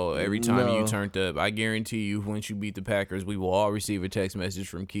the bowl. Every time you turned up, I guarantee you, once you beat the Packers, we will all receive a text message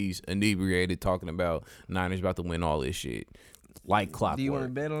from Keith, inebriated, talking about Niners about to win all this shit. Like clockwork. Do you want to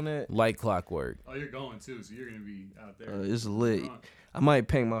bet on that? Like clockwork. Oh, you're going too, so you're going to be out there. It's lit. I might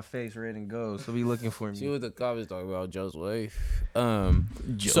paint my face red and gold, so be looking for me. See what the comments talking about, Josue.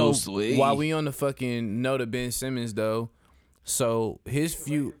 Josue. While we on the fucking note of Ben Simmons, though, so his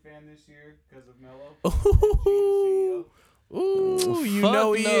few. Fan this year because of Melo? Ooh, you Fuck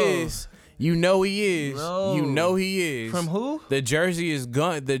know he no. is. You know he is. No. You know he is. From who? The jersey is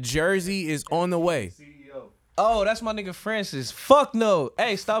gone. The jersey is on the way. CEO. Oh, that's my nigga Francis. Fuck no.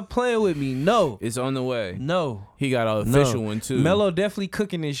 Hey, stop playing with me. No. It's on the way. No. He got an No. official one too. Melo definitely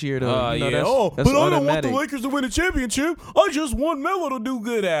cooking this year though. You know, Yeah. that's But I don't want automatic. the Lakers to win a championship. I just want Melo to do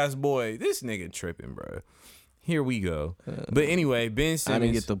good, ass boy. This nigga tripping, bro. Here we go. But anyway, Ben Simmons. I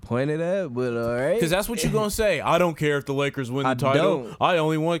didn't get the point of that, but all right. Because that's what you're going to say. I don't care if the Lakers win the I title. don't. I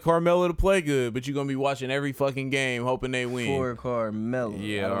only want Carmelo to play good. But you're going to be watching every fucking game hoping they win. For Carmelo.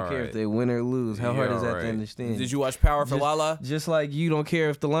 Yeah, I don't care alright. if they win or lose. How hard Yeah, is that alright. to understand? Did you watch Power for Just- Lala? Just like you don't care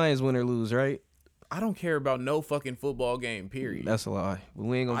if the Lions win or lose, right? I don't care about no fucking football game, period. That's a lie. But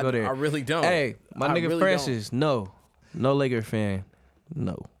we ain't gonna go there. I really don't. Hey, my I nigga really Francis, no Laker fan,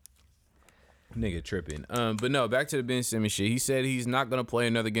 no. Nigga tripping. But no, back to the Ben Simmons shit. He said he's not gonna play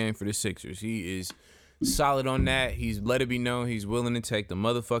another game for the Sixers. He is solid on that. He's let it be known he's willing to take the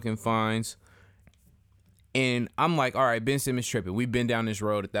motherfucking fines. And I'm like, all right, Ben Simmons tripping. We've been down this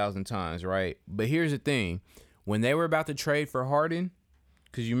road 1,000 times, right? But here's the thing. When they were about to trade for Harden,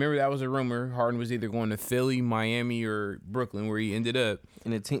 because you remember that was a rumor, Harden was either going to Philly, Miami, or Brooklyn, where he ended up.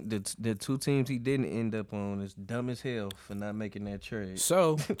 And the two teams he didn't end up on is dumb as hell for not making that trade.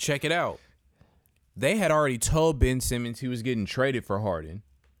 So, check it out. They had already told Ben Simmons he was getting traded for Harden.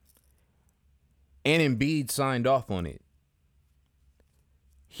 And Embiid signed off on it.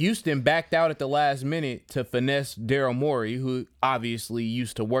 Houston backed out at the last minute to finesse Daryl Morey, who obviously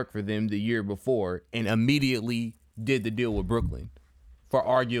used to work for them the year before, and immediately did the deal with Brooklyn for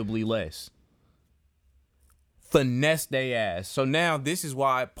arguably less. Finesse they ass. So now this is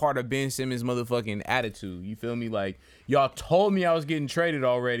why part of Ben Simmons' motherfucking attitude. You feel me? Like, y'all told me I was getting traded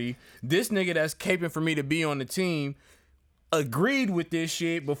already. This nigga that's caping for me to be on the team agreed with this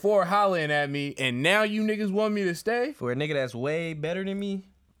shit before hollering at me, and now you niggas want me to stay? For a nigga that's way better than me,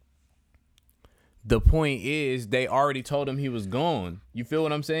 The point is, they already told him he was gone. You feel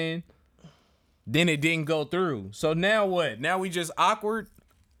what I'm saying? Then it didn't go through. So now what? Now we just awkward?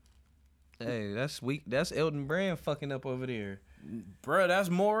 hey, that's weak. That's Elton Brand fucking up over there. Bruh, that's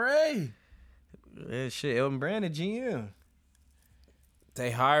Morey. Yeah, shit, Elton Brand, the GM.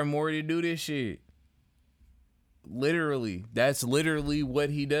 They hired Morey to do this shit. Literally. That's literally what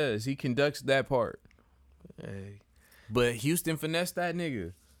he does. He conducts that part. Hey, But Houston finessed that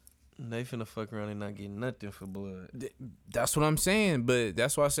nigga. they finna fuck around and not get nothing for blood. That's what I'm saying. But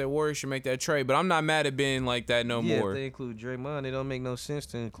that's why I said Warriors should make that trade. But I'm not mad at Ben like that no Yeah, more. if they include Draymond, it don't make no sense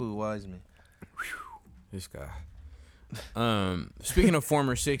to include Wiseman. This guy. Speaking of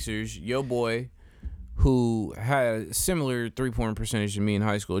former Sixers, yo boy, who had a similar 3-point percentage to me in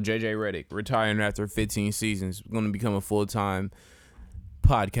high school, JJ Redick, retiring after 15 seasons, going to become a full-time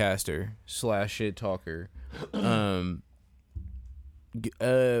podcaster / shit talker. I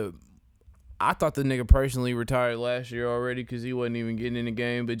thought the nigga personally retired last year already because he wasn't even getting in the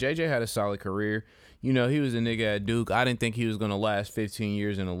game. But JJ had a solid career. You know, he was a nigga at Duke. I didn't think he was gonna last 15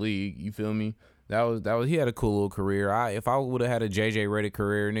 years in the league. You feel me? That was he had a cool little career. If I would have had a JJ Redick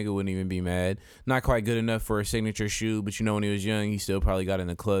career, nigga wouldn't even be mad. Not quite good enough for a signature shoe, but you know when he was young, he still probably got in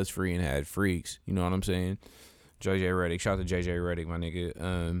the clubs free and had freaks. You know what I'm saying? JJ Redick. Shout out to JJ Redick, my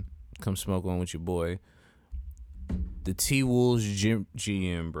nigga. Come smoke on with your boy. The T-Wolves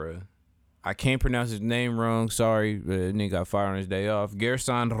GM, bruh. I can't pronounce his name wrong. Sorry, but nigga got fired on his day off.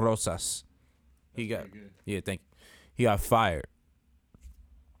 Gerson Rosas. He got thank you. He got fired.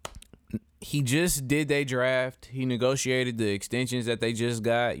 He just did their draft. He negotiated the extensions that they just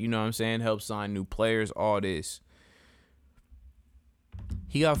got. You know what I'm saying? Helped sign new players. All this.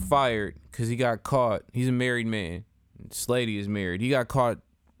 He got fired because he got caught. He's a married man. Slady is married. He got caught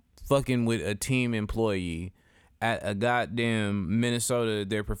fucking with a team employee at a goddamn Minnesota,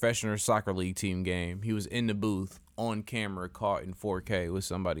 their professional soccer league team game. He was in the booth on camera, caught in 4K with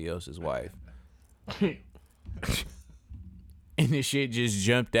somebody else's wife. And this shit just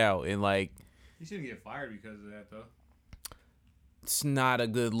jumped out and like. He shouldn't get fired because of that though. It's not a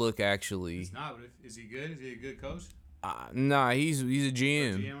good look, actually. It's not. But is he good? Is he a good coach? Nah, he's a GM.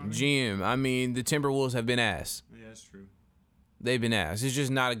 GM, I mean? GM. I mean, the Timberwolves have been ass. Yeah, that's true. They've been ass. It's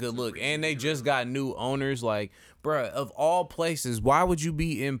just not a good look. And they just got new owners. Like, bruh, of all places, why would you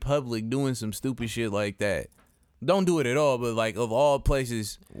be in public doing some stupid shit like that? Don't do it at all, but like, of all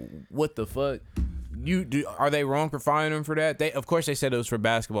places, what the fuck? Are they wrong for firing him for that? Of course they said it was for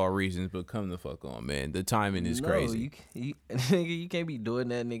basketball reasons, but come the fuck on, man. The timing is crazy. You can't be doing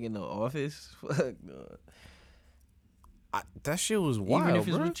that, nigga, in the office. Fuck no. That shit was wild, even if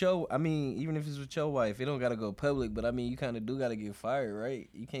it's bro. with your wife, it don't gotta go public. But I mean, you kind of do gotta get fired, right?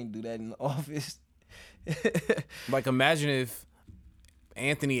 You can't do that in the office. Like, imagine if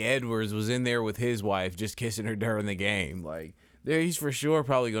Anthony Edwards was in there with his wife, just kissing her during the game. Like, he's for sure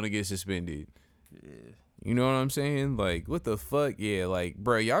probably gonna get suspended. Yeah. You know what I'm saying? Like, what the fuck? Yeah, like,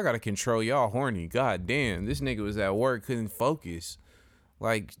 bro, y'all gotta control y'all horny. God damn, this nigga was at work, couldn't focus.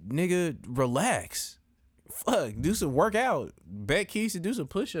 Like, nigga, relax. Fuck, do some workout. Bet Keys to do some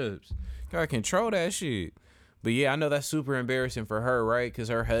push-ups. Gotta control that shit. But yeah, I know that's super embarrassing for her, right? Because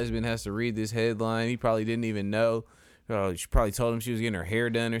her husband has to read this headline. He probably didn't even know. She probably told him she was getting her hair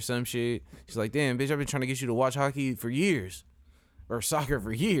done or some shit. She's like, damn, bitch, I've been trying to get you to watch hockey for years. Or soccer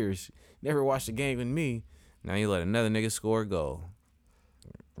for years. Never watched a game with me. Now you let another nigga score a goal.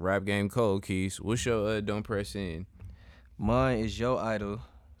 Rap game cold, Keys. What's your don't press in? Mine is your idol.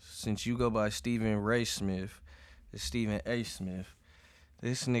 Since you go by Stephen Ray Smith, it's Stephen A. Smith.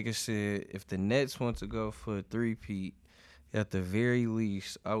 This nigga said, if the Nets want to go for a three-peat, at the very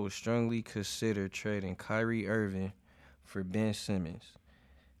least, I would strongly consider trading Kyrie Irving for Ben Simmons.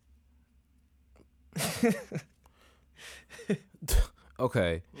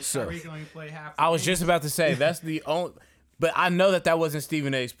 Okay, well, so play half I was just about to say that's the only, but I know that wasn't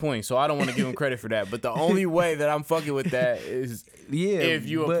Stephen A's point, so I don't want to give him credit for that. But the only way that I'm fucking with that is if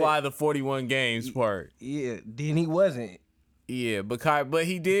you apply the 41 games part. Yeah, then he wasn't. Yeah, but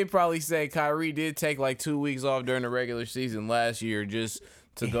he did probably say Kyrie did take like 2 weeks off during the regular season last year just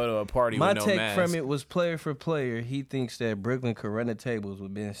to go to a party with no mask. My take from it was player for player. He thinks that Brooklyn could run the tables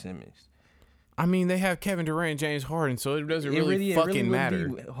with Ben Simmons. I mean, they have Kevin Durant and James Harden, so it doesn't really fucking matter.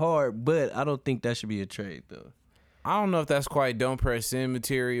 Be hard, but I don't think that should be a trade, though. I don't know if that's quite don't press in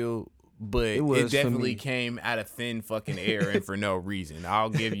material, but it definitely came out of thin fucking air and for no reason. I'll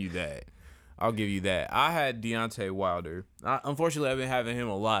give you that. I had Deontay Wilder. Unfortunately, I've been having him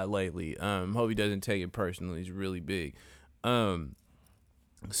a lot lately. Hope he doesn't take it personally. He's really big.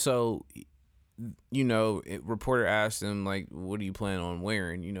 So, you know, reporter asked him, like, what do you plan on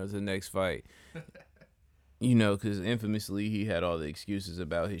wearing, to the next fight? Because infamously he had all the excuses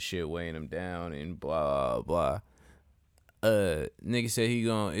about his shit weighing him down and blah, blah. Nigga said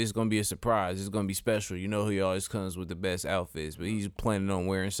it's gonna be a surprise. It's gonna be special. You know he always comes with the best outfits, but he's planning on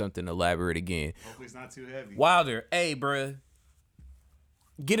wearing something elaborate again. Hopefully it's not too heavy. Wilder, hey, bruh.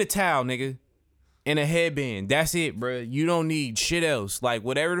 Get a towel, nigga. And a headband. That's it, bruh. You don't need shit else. Like,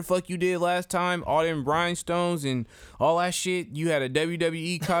 whatever the fuck you did last time, all them rhinestones and all that shit, you had a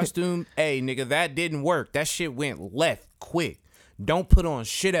WWE costume. Hey, nigga, that didn't work. That shit went left quick. Don't put on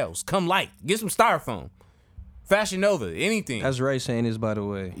shit else. Come light. Get some styrofoam. Fashion Nova, anything. That's Ray saying this, by the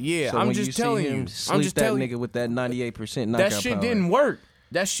way. Yeah, so I'm just telling you. I'm just telling nigga with that 98% knockout that shit power.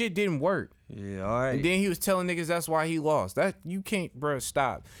 That shit didn't work. Yeah, all right. And then he was telling niggas that's why he lost. That you can't, bro.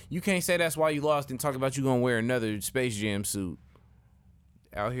 Stop. You can't say that's why you lost and talk about you gonna wear another Space Jam suit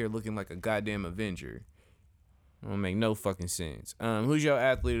out here looking like a goddamn Avenger. It don't make no fucking sense. Who's your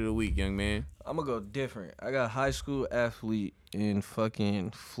athlete of the week, young man? I'm gonna go different. I got a high school athlete in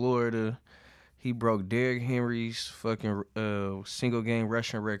fucking Florida. He broke Derrick Henry's fucking single game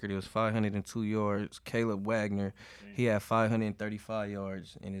rushing record. It was 502 yards. Caleb Wagner, he had 535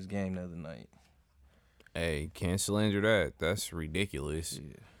 yards in his game the other night. Hey, can't slander that. That's ridiculous.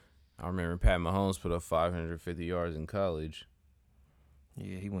 Yeah. I remember Pat Mahomes put up 550 yards in college.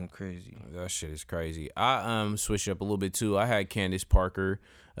 Yeah, he went crazy. That shit is crazy. I switched up a little bit too. I had Candace Parker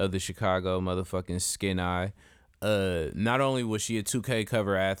of the Chicago motherfucking Skin Eye. Not only was she a 2K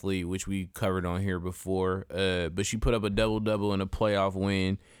cover athlete, which we covered on here before, but she put up a double-double in a playoff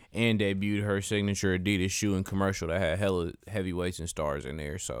win and debuted her signature Adidas shoe and commercial that had hella heavyweights and stars in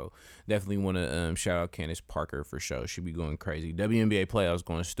there. So definitely want to shout out Candace Parker for sure. She be going crazy. WNBA playoffs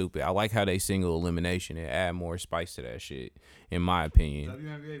going stupid. I like how they single elimination and add more spice to that shit, in my opinion.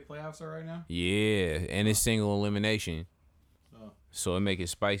 WNBA playoffs are right now? Yeah, and it's single elimination. So it make it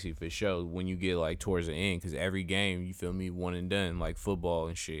spicy for sure when you get like towards the end, because every game, you feel me, one and done, like football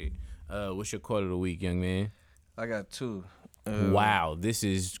and shit. What's your quote of the week, young man? I got two. Wow, this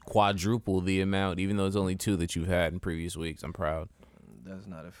is quadruple the amount, even though it's only two that you've had in previous weeks. I'm proud. That's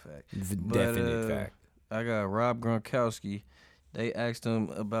not a fact. Definite fact. I got Rob Gronkowski. They asked him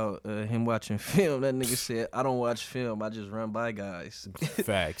about him watching film. That nigga said, "I don't watch film. I just run by guys."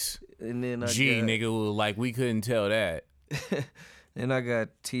 Facts. And then Nigga was like, we couldn't tell that. Then I got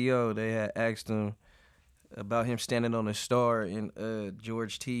T.O. They had asked him about him standing on the star and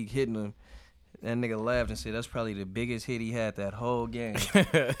George Teague hitting him. That nigga laughed and said that's probably the biggest hit he had that whole game.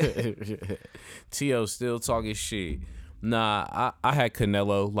 T.O. still talking shit. Nah, I had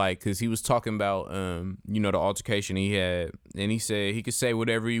Canelo, like, because he was talking about, the altercation he had. And he said he could say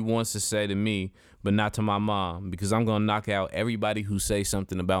whatever he wants to say to me, but not to my mom, because I'm going to knock out everybody who say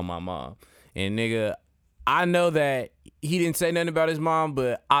something about my mom. And, nigga, I know that he didn't say nothing about his mom,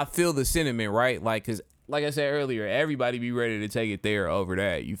 but I feel the sentiment, right? Like, because, like I said earlier, everybody be ready to take it there over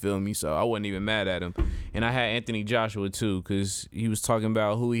that. You feel me? So I wasn't even mad at him. And I had Anthony Joshua, too, because he was talking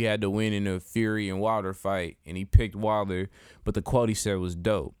about who he had to win in the Fury and Wilder fight, and he picked Wilder. But the quote he said was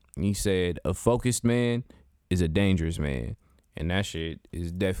dope. And he said, "A focused man is a dangerous man." And that shit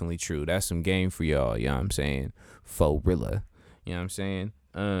is definitely true. That's some game for y'all, you know what I'm saying? Forilla. You know what I'm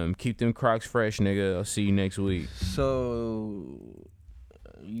saying? Keep them Crocs fresh, nigga. I'll see you next week. So,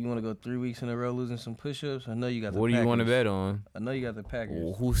 you want to go 3 weeks in a row losing some push-ups? I know you got the What Packers. do you want to bet on? I know you got the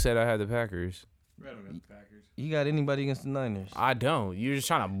Packers. Who said I had the Packers? Red got the Packers. You got anybody against the Niners? I don't. You're just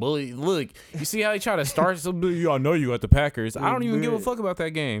trying to bully. Look, you see how he try to start something? I know you got the Packers. I don't even give a fuck about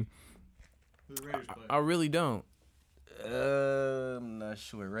that game. Who the Raiders play? I really don't. I'm not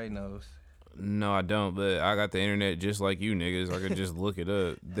sure. Ray knows. No, I don't, but I got the internet just like you niggas. I could just look it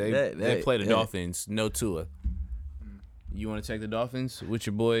up. They play the Dolphins. No Tua. You want to take the Dolphins with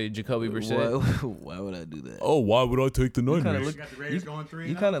your boy Jacoby Brissett? Why would I do that? Oh, why would I take the Niners? You got the Raiders going 3-0.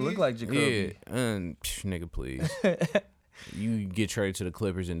 You kind of look like Jacoby. Yeah, nigga, please. You get traded to the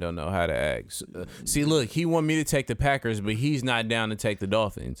Clippers and don't know how to act. See, look, he want me to take the Packers, but he's not down to take the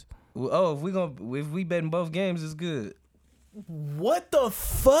Dolphins. Well, if we bet in both games, it's good. What the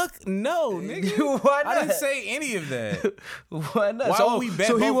fuck? No, nigga. Why not? I didn't say any of that. Why not? Why would we bet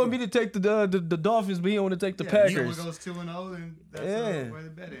so he both want me to take the Dolphins, but he want to take the Packers. If goes 2-0, then that's where the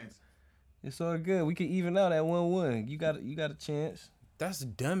bet ends. It's all good. We can even out at 1-1. You got a chance. That's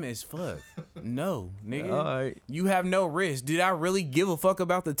dumb as fuck. No, nigga. All right. You have no risk. Did I really give a fuck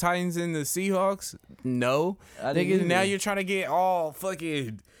about the Titans and the Seahawks? No. I didn't Nigga, either. now you're trying to get all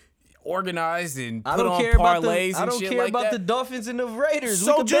fucking organized and I put don't on care about parlays I and don't shit care like about that. the Dolphins and the Raiders. We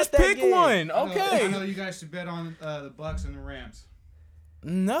So can just bet that pick game. one. I know Okay. you guys should bet on the Bucks and the Rams.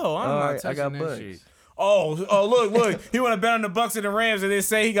 No, I'm All not right, touching I got that Bucks. shit. Oh, look. He want to bet on the Bucks and the Rams and then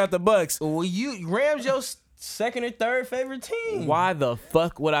say he got the Bucks. Well, Rams your second or third favorite team. Why the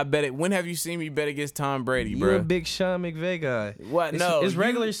fuck would I bet it? When have you seen me bet against Tom Brady, You're bro? a big Sean McVay guy. What? It's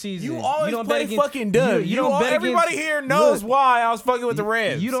regular season. You always don't play bet against, fucking dumb. You don't bet everybody against, here knows look, why I was fucking with the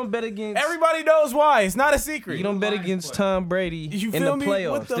Rams. You don't bet against. Everybody knows why. It's not a secret. You don't bet against Tom Brady You in feel the me?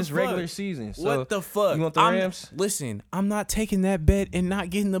 playoffs. What the This fuck? regular season. So What the fuck? You want the Rams? Listen, I'm not taking that bet and not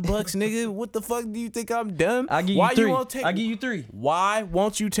getting the Bucks, nigga. What the fuck do you think I'm dumb? I give you Why 3. You won't take? I give you 3. Why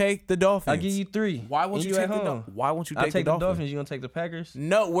won't you take the Dolphins? I give you 3. Why won't And you at take the? home. Why won't you I'll take take the the Dolphins? You gonna take the Packers?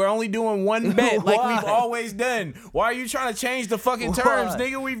 No, we're only doing one bet like Why? we've always done. Why are you trying to change the fucking Why? terms,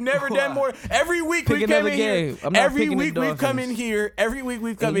 nigga? We've never Why? done more. Every week Pick we come another in here. game. I'm not Every picking the week we've come in Dolphins. here. Every week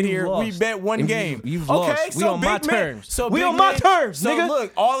we've come And in you've here. We lost. bet one And game. you've okay, lost. so We on big my man, terms. So We big on my man- terms, So nigga.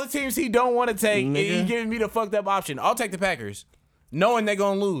 look, all the teams he don't want to take, Nigga. he's giving me the fucked up option. I'll take the Packers, knowing they're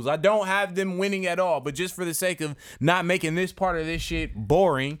gonna lose. I don't have them winning at all, but just for the sake of not making this part of this shit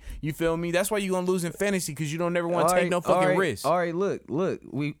boring, you feel me? That's why you're gonna lose in fantasy, because you don't never want to take no fucking risk. All right, look.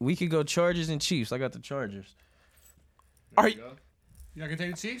 We could go Chargers and Chiefs. I got the Chargers. Are you not gonna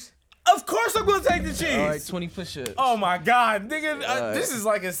take the Chiefs? Of course I'm gonna take the Chiefs. All right, 20 push-ups. Oh my God, nigga! This is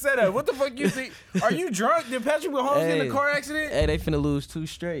like a setup. What the fuck you think? Are you drunk? Did Patrick Mahomes get in a car accident? Hey, they finna lose 2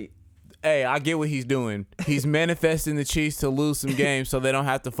 straight. Hey, I get what he's doing. He's manifesting the Chiefs to lose some games so they don't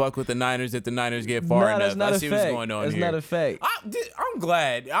have to fuck with the Niners if the Niners get far enough. That's not I a see fact. what's going on That's here. not a fact. I'm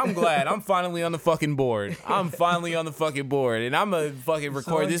glad. I'm finally on the fucking board. I'm finally on the fucking board, and I'm gonna fucking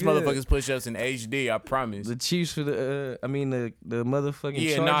record all this good. motherfucker's push-ups in HD. I promise. The Chiefs for the the motherfucking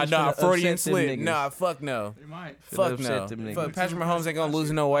Yeah, Chargers nah, finna Freudian upset them slip. niggas. Nah, fuck no. They might. Fuck upset no. them niggas. Fuck, Patrick Mahomes ain't gonna lose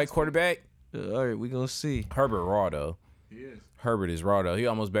to no white quarterback. All right, we gonna see. Herbert raw though. He is. Herbert is raw though. He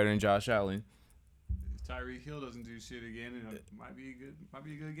almost better than Josh Allen. If Tyreek Hill doesn't do shit again, it might be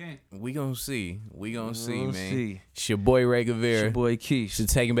a good game. We gonna see. We gonna see, gonna man. see. It's your boy Ray It's Guevara. your boy Keith. It's the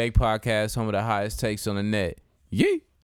Taking Back Podcast, home of the highest takes on the net. Yee.